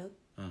didn't get killed.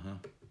 I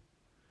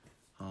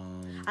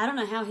don't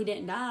know how he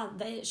didn't die.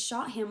 They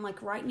shot him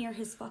right near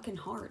his fucking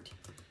heart.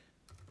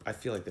 I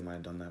feel like they might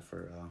have done that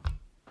for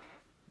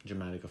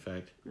dramatic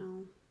effect.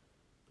 No.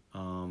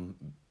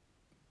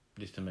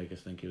 Just to make us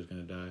think he was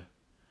going to die.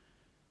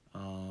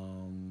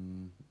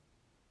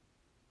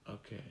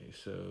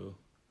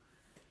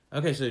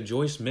 Okay, so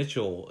Joyce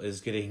Mitchell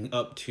is getting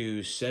up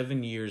to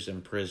 7 years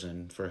in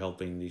prison for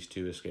helping these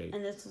two escape.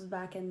 And this was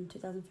back in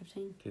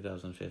 2015?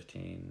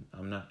 2015.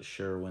 I'm not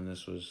sure when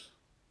this was.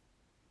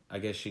 I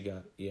guess it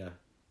was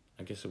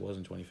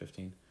in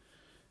 2015.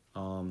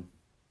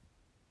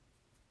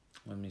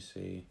 Let me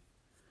see.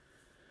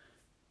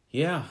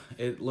 Yeah,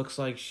 it looks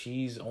like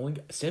she's only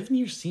 7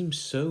 years. Seems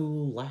so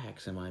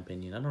lax, in my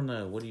opinion. I don't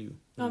know. What do you?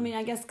 I mean,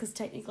 I guess because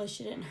technically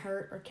she didn't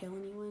hurt or kill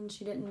anyone.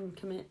 She didn't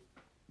commit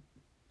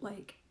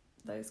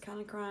those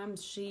kind of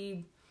crimes.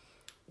 She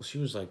was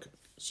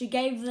she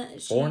gave the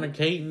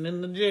fornicating in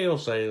the jail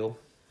cell.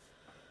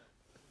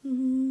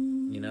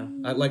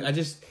 I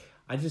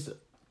just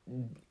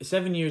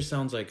 7 years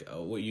sounds like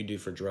what you do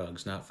for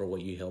drugs, not for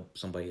what you help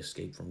somebody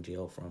escape from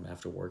jail from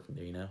after working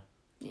there.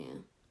 Yeah.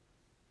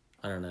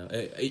 I don't know.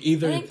 I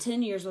think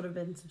 10 years would have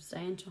been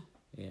substantial.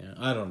 Yeah,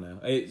 I don't know.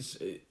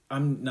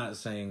 I'm not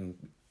saying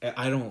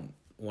I don't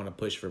want to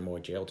push for more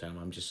jail time.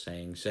 I'm just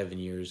saying 7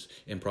 years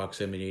in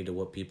proximity to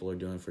what people are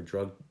doing for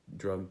drug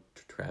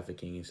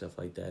trafficking and stuff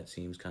like that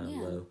seems kind of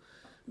low.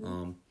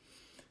 Mm-hmm.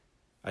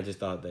 I just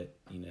thought that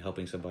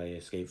helping somebody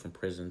escape from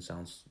prison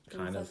sounds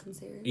kind of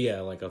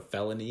serious. Like a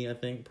felony. I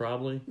think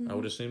probably. Mm-hmm. I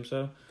would assume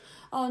so.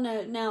 Oh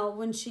no! Now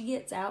when she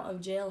gets out of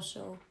jail,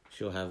 she'll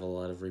have a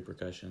lot of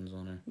repercussions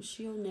on her.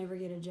 She'll never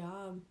get a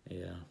job.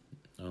 Yeah.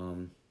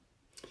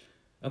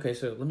 Okay,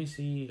 so let me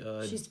see.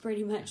 She's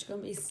pretty much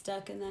going to be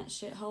stuck in that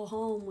shithole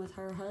home with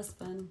her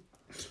husband,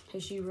 who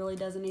she really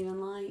doesn't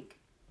even like.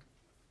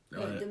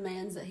 It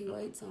demands that he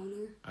waits on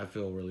her. I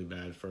feel really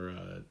bad for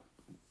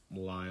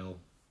Lyle.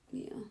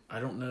 Yeah. I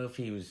don't know if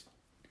he was...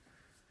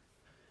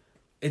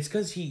 It's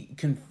because he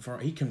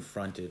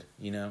confronted,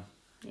 Yeah.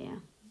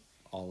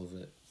 All of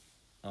it.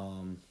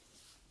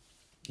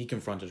 He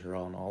confronted her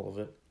on all of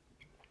it.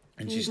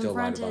 And she still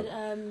lied about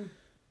it.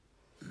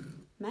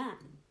 Matt.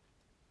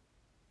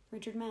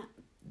 Richard Matt.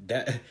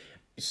 That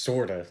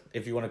sorta,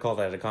 if you want to call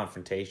that a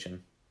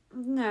confrontation.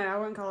 No, I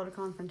wouldn't call it a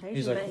confrontation.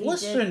 He's like, but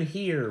listen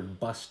here,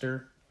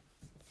 Buster.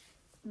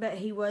 But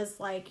he was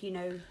like, you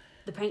know,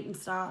 the painting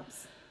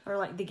stops. Or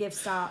like the gift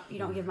stop. You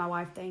don't give my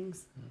wife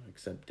things.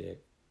 Except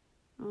Dick.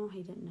 Oh,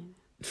 he didn't know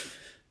that.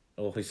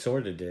 Well, he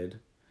sort of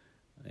did.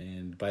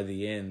 And by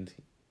the end,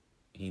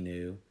 he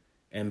knew.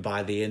 And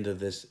by the end of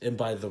this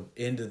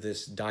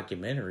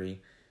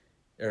documentary,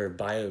 or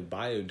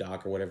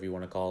biodoc, or whatever you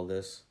want to call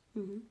this,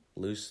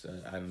 loose,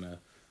 I don't know,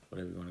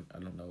 whatever you want to, I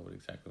don't know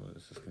exactly what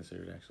this is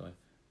considered, actually.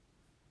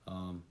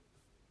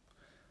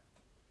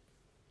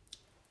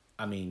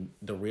 I mean,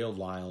 the real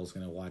Lyle's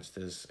going to watch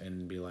this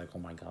and be like, oh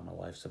my God, my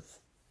wife's a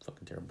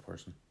fucking terrible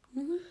person.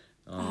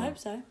 I hope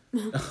so.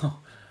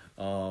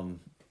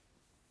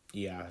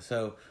 Yeah,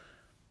 so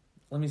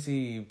let me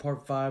see,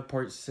 part 5,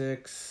 part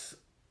 6,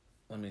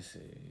 let me see.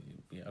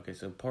 Yeah, okay,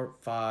 so part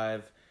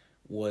 5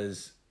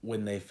 was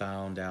when they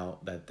found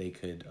out that they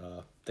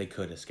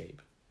could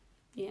escape.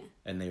 Yeah.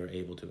 And they were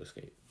able to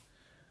escape.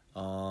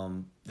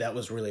 That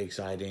was really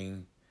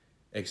exciting,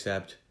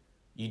 except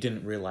you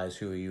didn't realize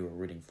who you were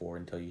rooting for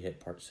until you hit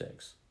part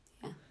 6.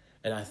 Yeah.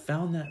 And I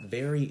found that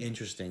very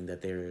interesting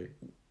that they're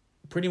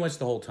pretty much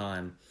the whole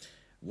time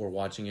we're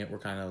watching it, we're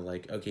kind of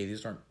like, okay,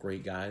 these aren't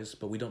great guys,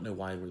 but we don't know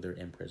why they're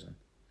in prison.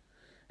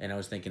 And I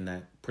was thinking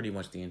that pretty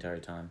much the entire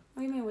time.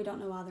 What do you mean we don't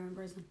know why they're in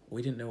prison?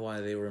 We didn't know why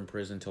they were in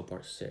prison until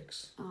part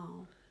 6.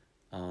 Oh.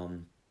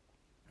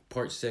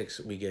 Part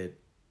 6, we get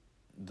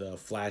the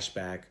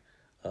flashback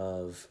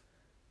of,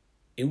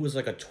 it was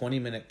like a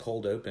 20-minute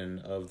cold open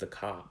of the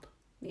cop.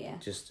 Yeah.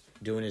 Just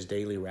doing his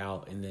daily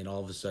route, and then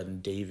all of a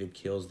sudden David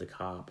kills the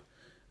cop.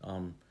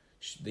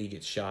 He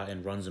gets shot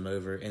and runs him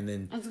over, and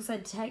then... As I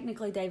said,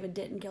 technically David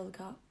didn't kill the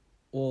cop.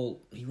 Well,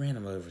 he ran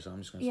him over, so I'm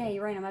just going to say... Yeah, he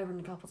ran him over and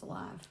the cop was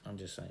alive. I'm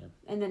just saying.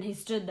 And then he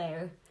stood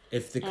there.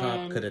 If the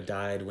cop could have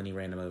died when he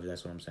ran him over,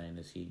 that's what I'm saying,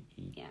 is he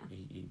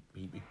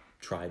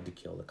tried to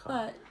kill the cop.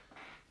 But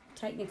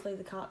technically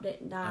the cop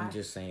didn't die. I'm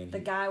just saying. The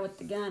guy with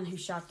the gun who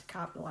shot the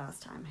cop the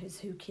last time,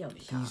 who killed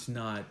the cop. He's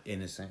not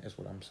innocent, is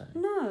what I'm saying.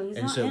 No, he's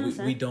and not so innocent. And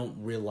so we don't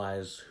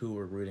realize who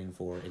we're rooting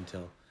for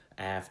until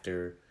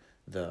after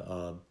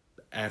the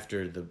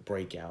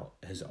breakout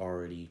has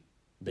already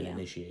been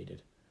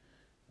initiated.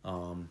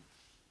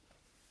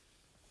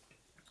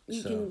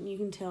 You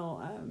can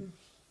tell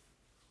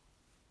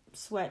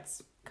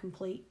Sweat's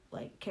complete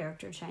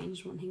character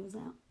changed when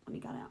he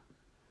got out.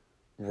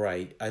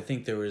 Right. I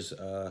think there was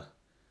a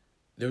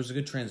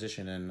good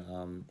transition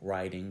in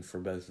writing for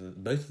both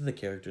of the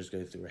characters.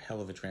 Go through a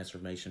hell of a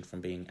transformation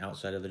from being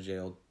outside of the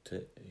jail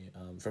to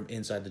from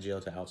inside the jail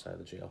to outside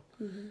the jail.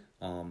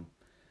 Mm-hmm.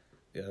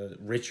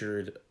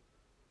 Richard,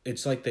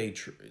 it's like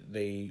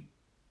they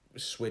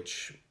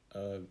switch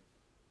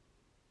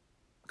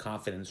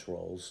confidence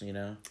roles, you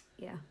know?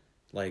 Yeah.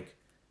 Like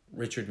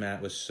Richard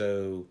Matt was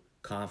so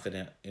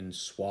confident and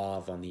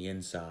suave on the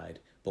inside,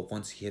 but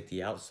once he hit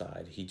the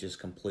outside, he just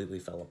completely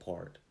fell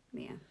apart.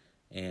 Yeah.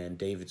 And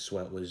David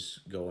Sweat was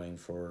going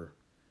for...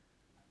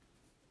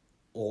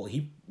 Well,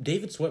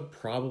 David Sweat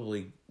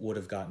probably would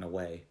have gotten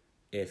away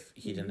if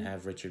he didn't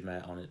have Richard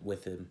Matt on it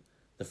with him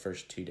the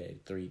first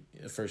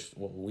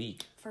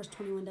week. First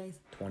 21 days.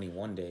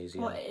 21 days,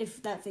 yeah. Well,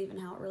 if that's even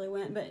how it really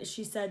went. But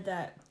she said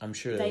that I'm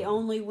sure they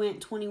only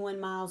went 21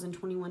 miles in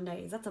 21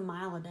 days. That's a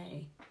mile a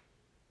day.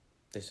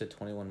 They said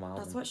 21 miles.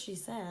 That's what she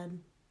said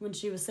when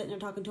she was sitting there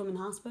talking to him in the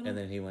hospital. And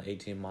then he went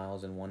 18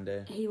 miles in one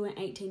day? He went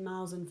 18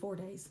 miles in 4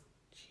 days.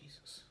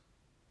 Jesus.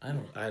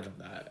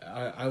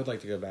 I would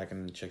like to go back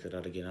and check that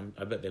out again.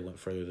 I bet they went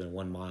further than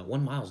 1 mile.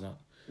 1 mile's not...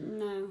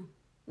 No.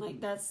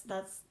 That's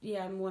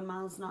 1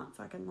 mile's not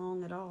fucking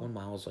long at all. 1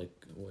 mile's like,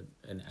 what,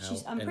 an hour?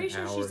 I'm pretty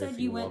sure she said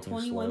you went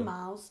 21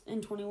 miles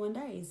in 21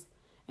 days.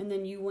 And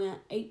then you went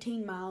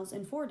 18 miles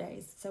in 4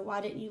 days. So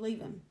why didn't you leave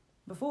him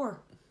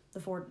before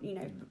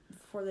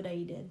the day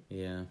you did?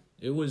 Yeah.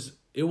 It was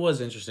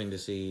interesting to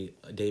see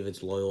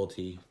David's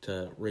loyalty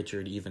to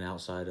Richard even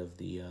outside of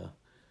the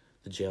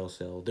jail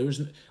cell. There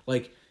was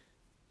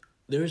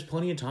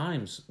plenty of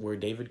times where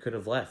David could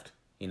have left,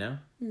 you know?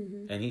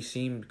 Mm-hmm. And he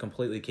seemed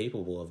completely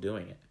capable of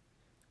doing it.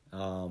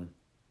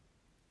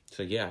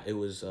 So yeah, it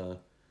was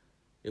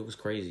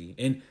crazy.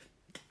 And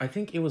I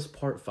think it was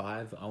part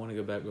 5. I want to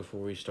go back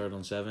before we start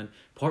on 7.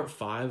 Part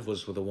 5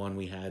 was the one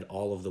we had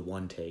all of the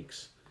one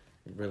takes.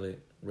 Really,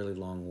 really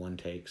long one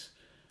takes.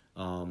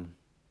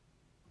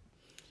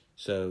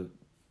 So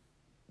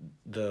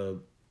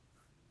do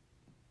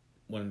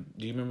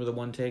you remember the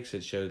one takes?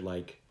 It showed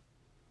like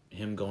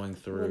him going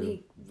through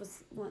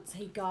once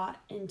he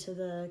got into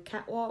the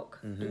catwalk,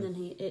 and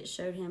then it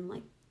showed him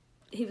like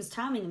he was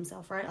timing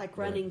himself, right? Like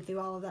running through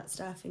all of that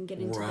stuff and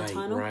getting to the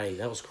tunnel. Right,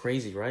 that was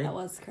crazy, right? That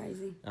was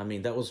crazy. I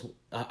mean, that was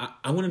I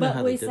want to know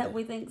how they did that. But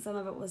we think some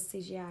of it was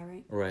CGI,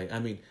 right? Right. I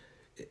mean,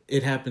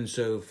 it happened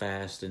so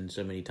fast and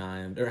so many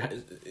times. Or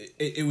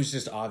it was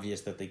just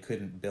obvious that they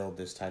couldn't build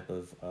this type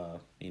of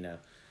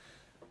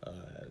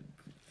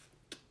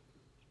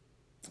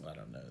I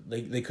don't know.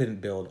 They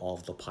couldn't build all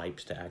of the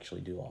pipes to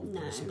actually do all of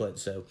this. But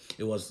so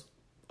it was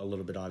a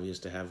little bit obvious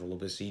to have a little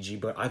bit of CG,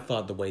 but I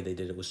thought the way they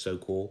did it was so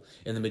cool.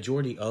 And the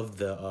majority of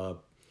the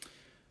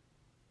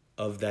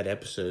of that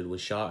episode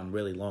was shot in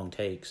really long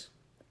takes.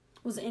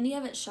 Was any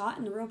of it shot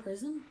in the real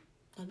prison?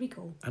 That'd be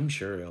cool. I'm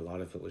sure a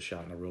lot of it was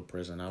shot in a real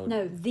prison.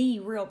 No, the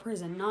real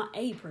prison, not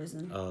a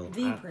prison.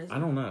 The prison. I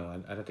don't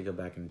know. I'd have to go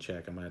back and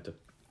check. I might have to.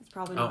 It's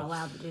probably not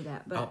allowed to do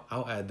that, but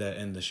I'll add that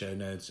in the show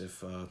notes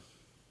if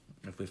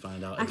we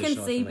find out. I can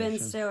additional see Ben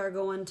information. Stiller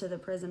going to the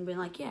prison, being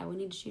like, "Yeah, we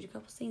need to shoot a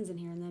couple scenes in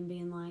here," and then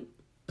being like,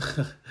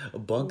 A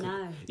bunk.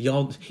 No.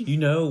 Y'all, you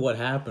know what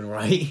happened,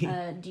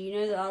 right? "Do you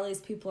know that all these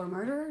people are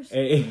murderers?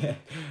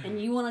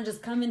 And you want to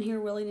just come in here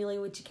willy nilly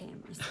with your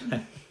cameras?"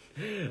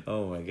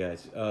 Oh my gosh.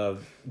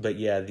 But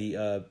yeah,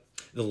 the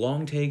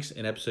long takes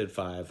in episode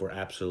 5 were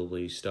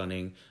absolutely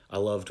stunning. I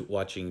loved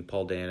watching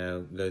Paul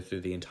Dano go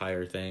through the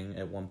entire thing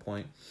at one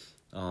point.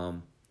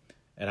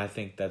 And I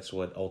think that's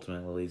what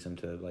ultimately leads him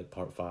to like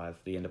part 5,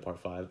 the end of part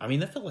 5. I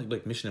mean, that felt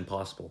like Mission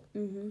Impossible.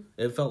 Mm-hmm.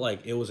 It felt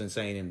like it was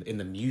insane in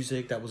the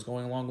music that was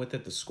going along with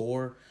it, the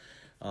score.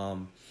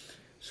 So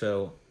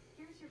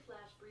Here's your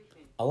flash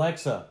briefing.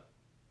 Alexa,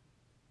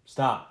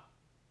 stop.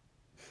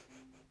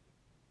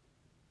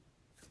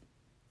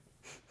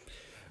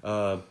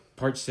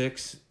 Part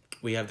 6,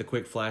 we have the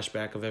quick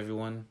flashback of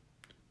everyone.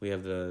 We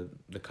have the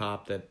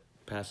cop that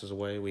passes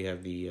away. We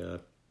have the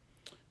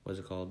what's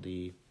it called?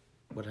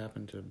 What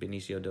happened to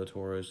Benicio del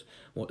Toro's?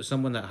 Well,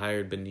 someone that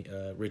hired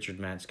Richard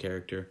Matt's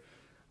character.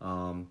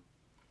 Some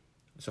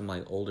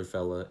like older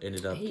fella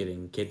ended up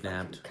getting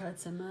kidnapped.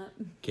 Cuts him up.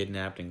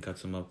 Kidnapped and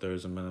cuts him up,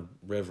 throws him in a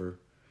river.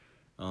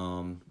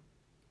 And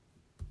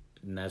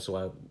that's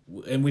why,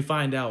 and we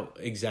find out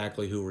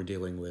exactly who we're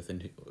dealing with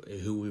and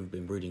who we've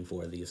been rooting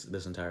for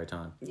this entire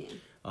time.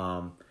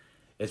 Yeah.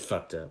 It's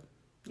fucked up.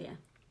 Yeah.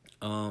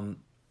 A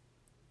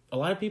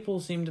lot of people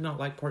seem to not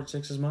like part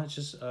 6 as much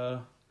as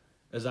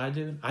I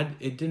do.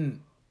 It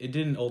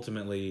didn't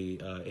ultimately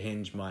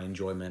hinge my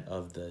enjoyment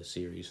of the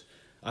series.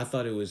 I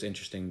thought it was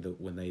interesting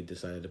when they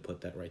decided to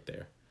put that right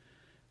there.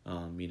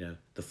 The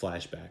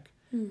flashback.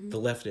 Mm-hmm. The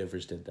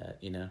Leftovers did that.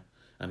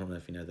 I don't know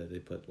if you know that they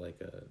put like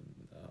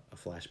a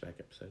flashback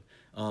episode.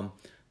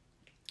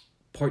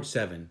 Part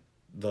 7,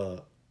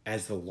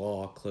 as the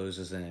law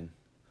closes in,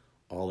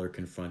 all are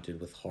confronted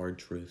with hard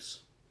truths.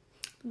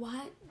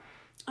 What?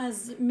 How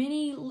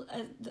many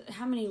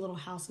little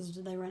houses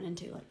did they run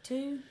into? Like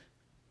 2?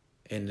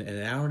 In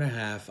an hour and a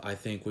half, I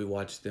think we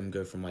watched them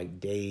go from like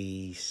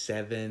day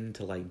 7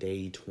 to like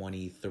day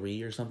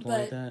 23 or something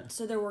like that.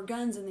 So there were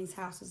guns in these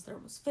houses. There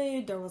was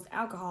food. There was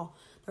alcohol.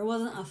 There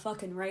wasn't a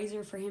fucking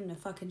razor for him to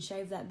fucking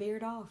shave that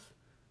beard off.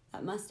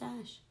 That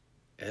mustache.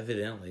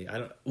 Evidently. I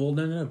don't... Well,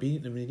 no.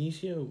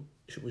 Benicio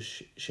was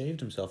shaved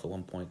himself at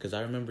one point. Because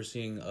I remember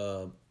seeing...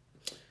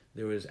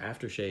 there was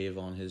aftershave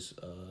on his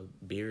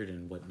beard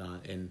and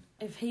whatnot. And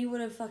if he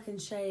would have fucking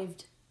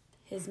shaved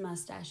his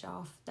mustache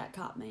off, that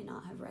cop may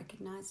not have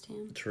recognized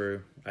him.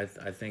 True. I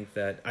think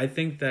that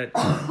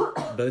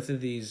both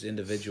of these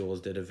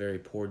individuals did a very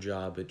poor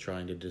job at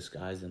trying to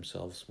disguise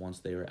themselves once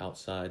they were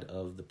outside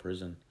of the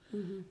prison.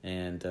 Mm-hmm.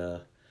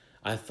 And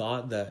I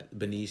thought that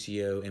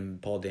Benicio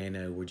and Paul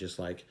Dano were just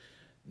like,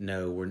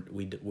 no,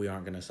 we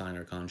aren't going to sign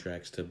our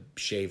contracts to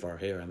shave our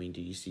hair. I mean,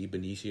 do you see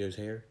Benicio's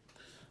hair?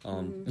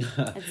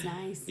 It's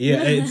nice.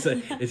 Yeah,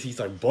 it's he's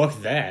like,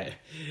 fuck that.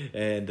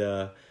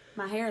 And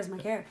my hair is my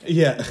character.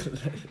 Yeah,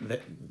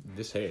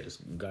 this hair has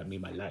got me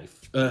my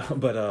life.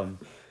 But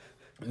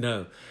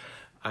no,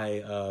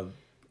 I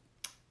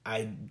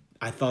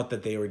thought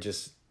that they were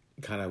just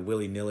kind of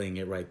willy-nillying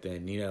it right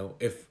then.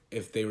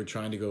 If they were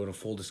trying to go in a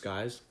full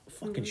disguise,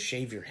 fucking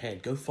shave your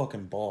head, go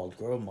fucking bald,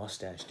 grow a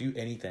mustache, do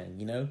anything.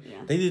 Yeah.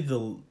 They did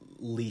the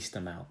least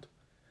amount.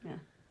 Yeah,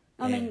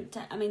 I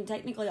mean,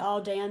 technically,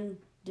 all Dan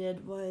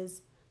did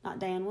was not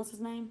Dan. What's his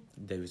name?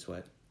 David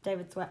Sweat.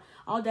 David Sweat.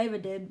 All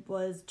David did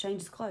was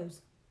change his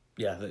clothes.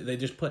 Yeah, they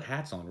just put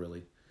hats on,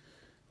 really.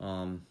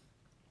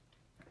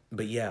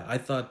 But yeah, I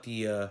thought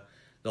the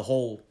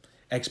whole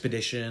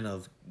expedition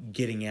of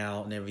getting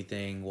out and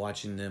everything,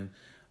 watching them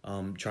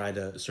try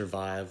to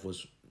survive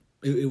was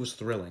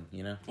thrilling,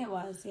 It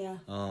was, yeah.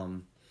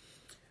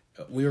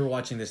 We were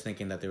watching this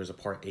thinking that there was a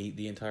part 8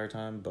 the entire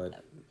time,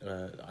 but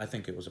I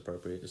think it was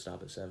appropriate to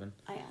stop at 7.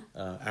 Oh,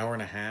 yeah. Hour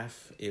and a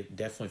half, it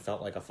definitely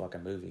felt like a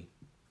fucking movie.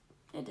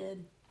 It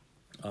did.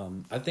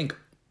 I think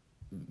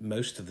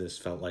most of this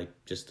felt like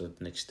just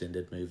an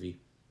extended movie.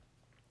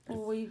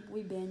 Well, we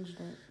binged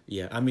it.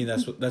 Yeah, I mean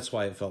that's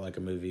why it felt like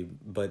a movie,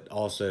 but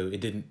also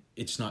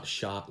it's not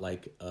shot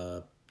like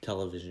a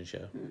television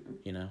show.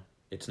 Mm-mm.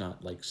 It's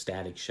not like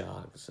static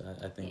shots.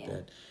 I think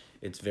that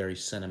it's very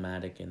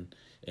cinematic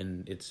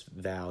in its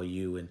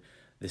value and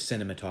the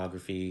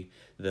cinematography,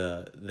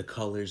 the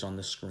colors on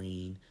the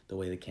screen, the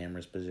way the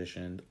camera's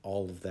positioned,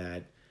 all of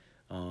that.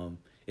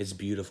 It's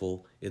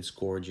beautiful. It's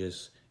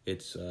gorgeous.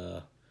 It's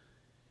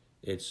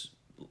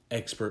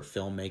expert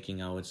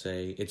filmmaking, I would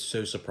say. It's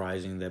so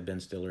surprising that Ben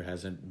Stiller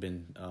hasn't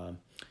been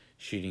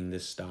shooting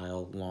this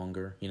style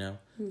longer,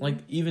 Mm-hmm. Like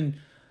even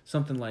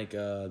something like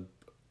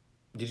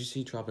Did you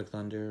see Tropic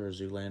Thunder or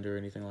Zoolander or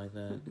anything like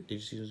that?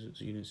 Mm-mm.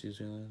 You didn't see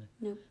Zoolander?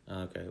 Nope.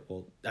 Okay,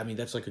 well, I mean,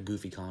 that's like a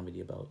goofy comedy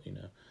about,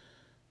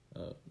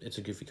 it's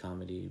a goofy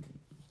comedy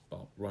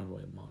about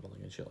runway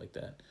modeling and shit like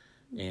that.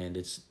 And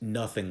it's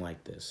nothing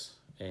like this.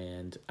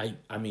 And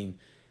I mean,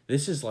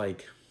 this is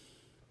like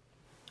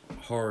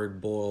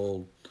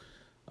hard-boiled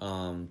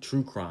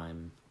true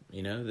crime,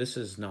 This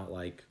is not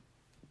like,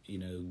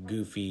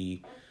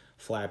 goofy,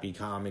 flappy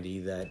comedy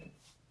that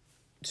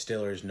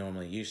Stiller's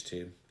normally used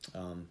to.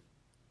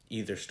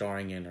 Either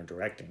starring in or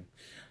directing.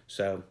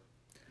 So,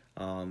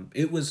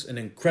 it was an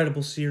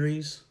incredible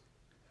series.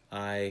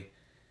 I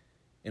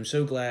am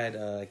so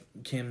glad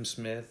Kim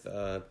Smith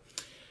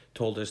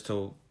told us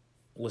to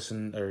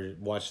listen or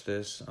watch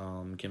this.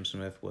 Kim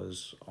Smith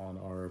was on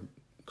our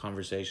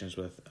conversations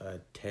with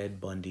a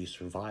Ted Bundy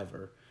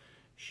survivor.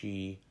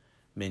 She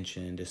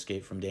mentioned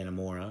Escape from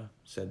Dannemora,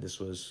 said this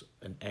was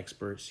an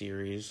expert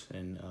series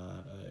and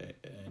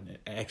an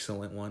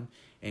excellent one.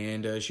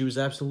 And she was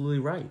absolutely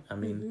right. I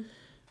mean...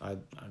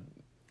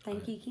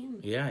 Thank you, Kim.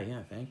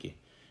 Yeah, thank you.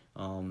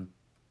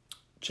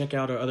 Check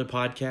out our other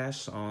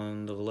podcasts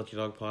on the Lucky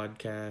Dog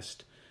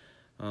Podcast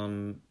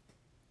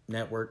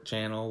network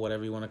channel,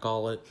 whatever you want to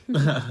call it.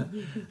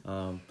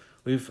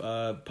 We've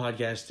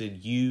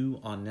podcasted You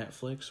on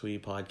Netflix. We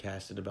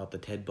podcasted about the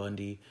Ted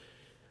Bundy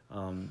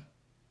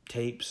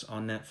tapes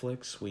on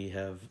Netflix. We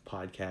have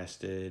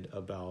podcasted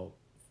about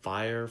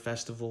Fire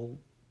Festival,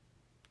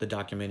 the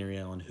documentary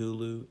on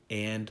Hulu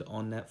and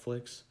on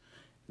Netflix.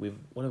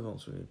 What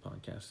else have we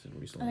podcasted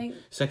recently?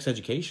 Sex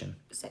Education.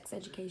 Sex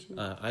Education.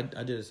 I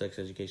did a Sex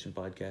Education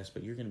podcast,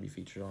 but you're going to be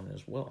featured on it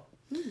as well.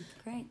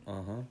 Great.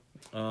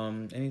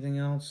 Anything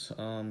else?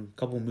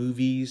 Couple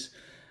movies.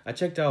 I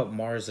checked out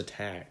Mars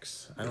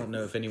Attacks. I don't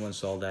know if anyone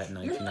saw that in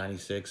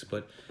 1996,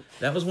 but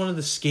that was one of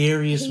the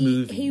scariest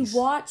movies. He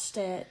watched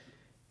it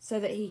so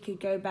that he could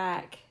go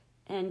back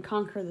and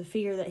conquer the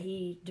fear that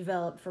he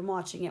developed from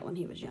watching it when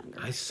he was younger.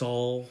 I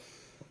saw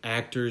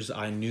actors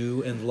I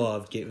knew and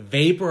loved get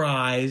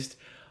vaporized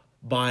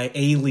by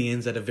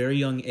aliens at a very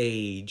young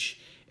age,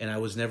 and I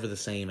was never the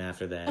same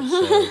after that.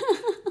 So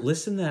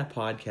listen to that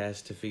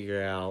podcast to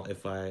figure out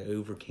if I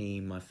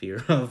overcame my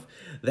fear of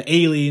the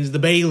aliens, the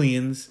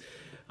Balians,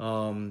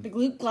 the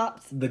Gloop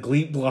Glops. The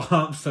Gleep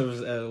Glops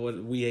of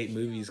what We Hate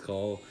Movies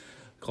call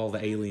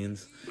the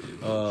aliens.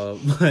 You're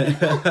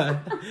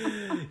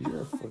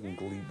a fucking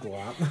Gleep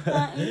Glop.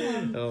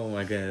 Oh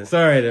my goodness.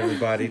 All right,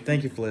 everybody.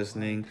 Thank you for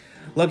listening.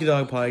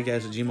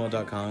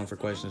 LuckyDogPodcast@gmail.com for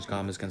questions,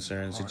 comments,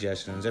 concerns,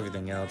 suggestions,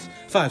 everything else.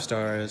 5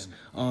 stars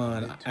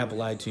on Apple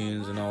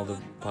iTunes and all the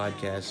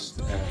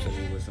podcast apps that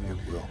you listen on.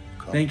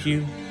 Thank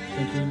you.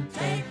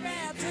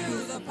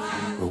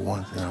 But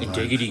one thing And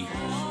take it easy.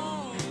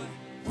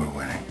 we're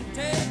winning.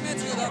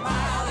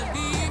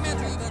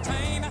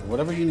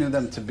 Whatever you knew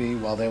them to be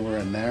while they were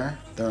in there,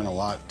 they're in a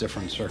lot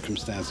different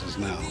circumstances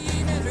now.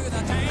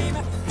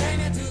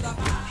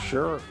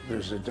 Sure,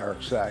 there's a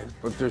dark side,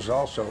 but there's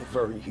also a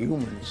very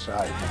human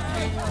side.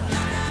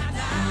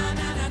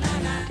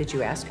 Did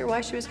you ask her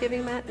why she was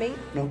giving Matt meat?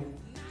 No,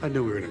 I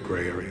knew we were in a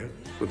gray area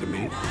with the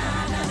meat.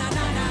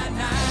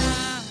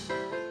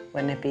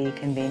 Wouldn't it be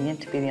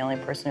convenient to be the only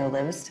person who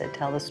lives to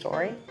tell the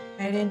story?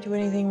 I didn't do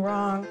anything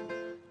wrong.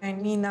 I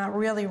mean, not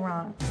really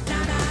wrong.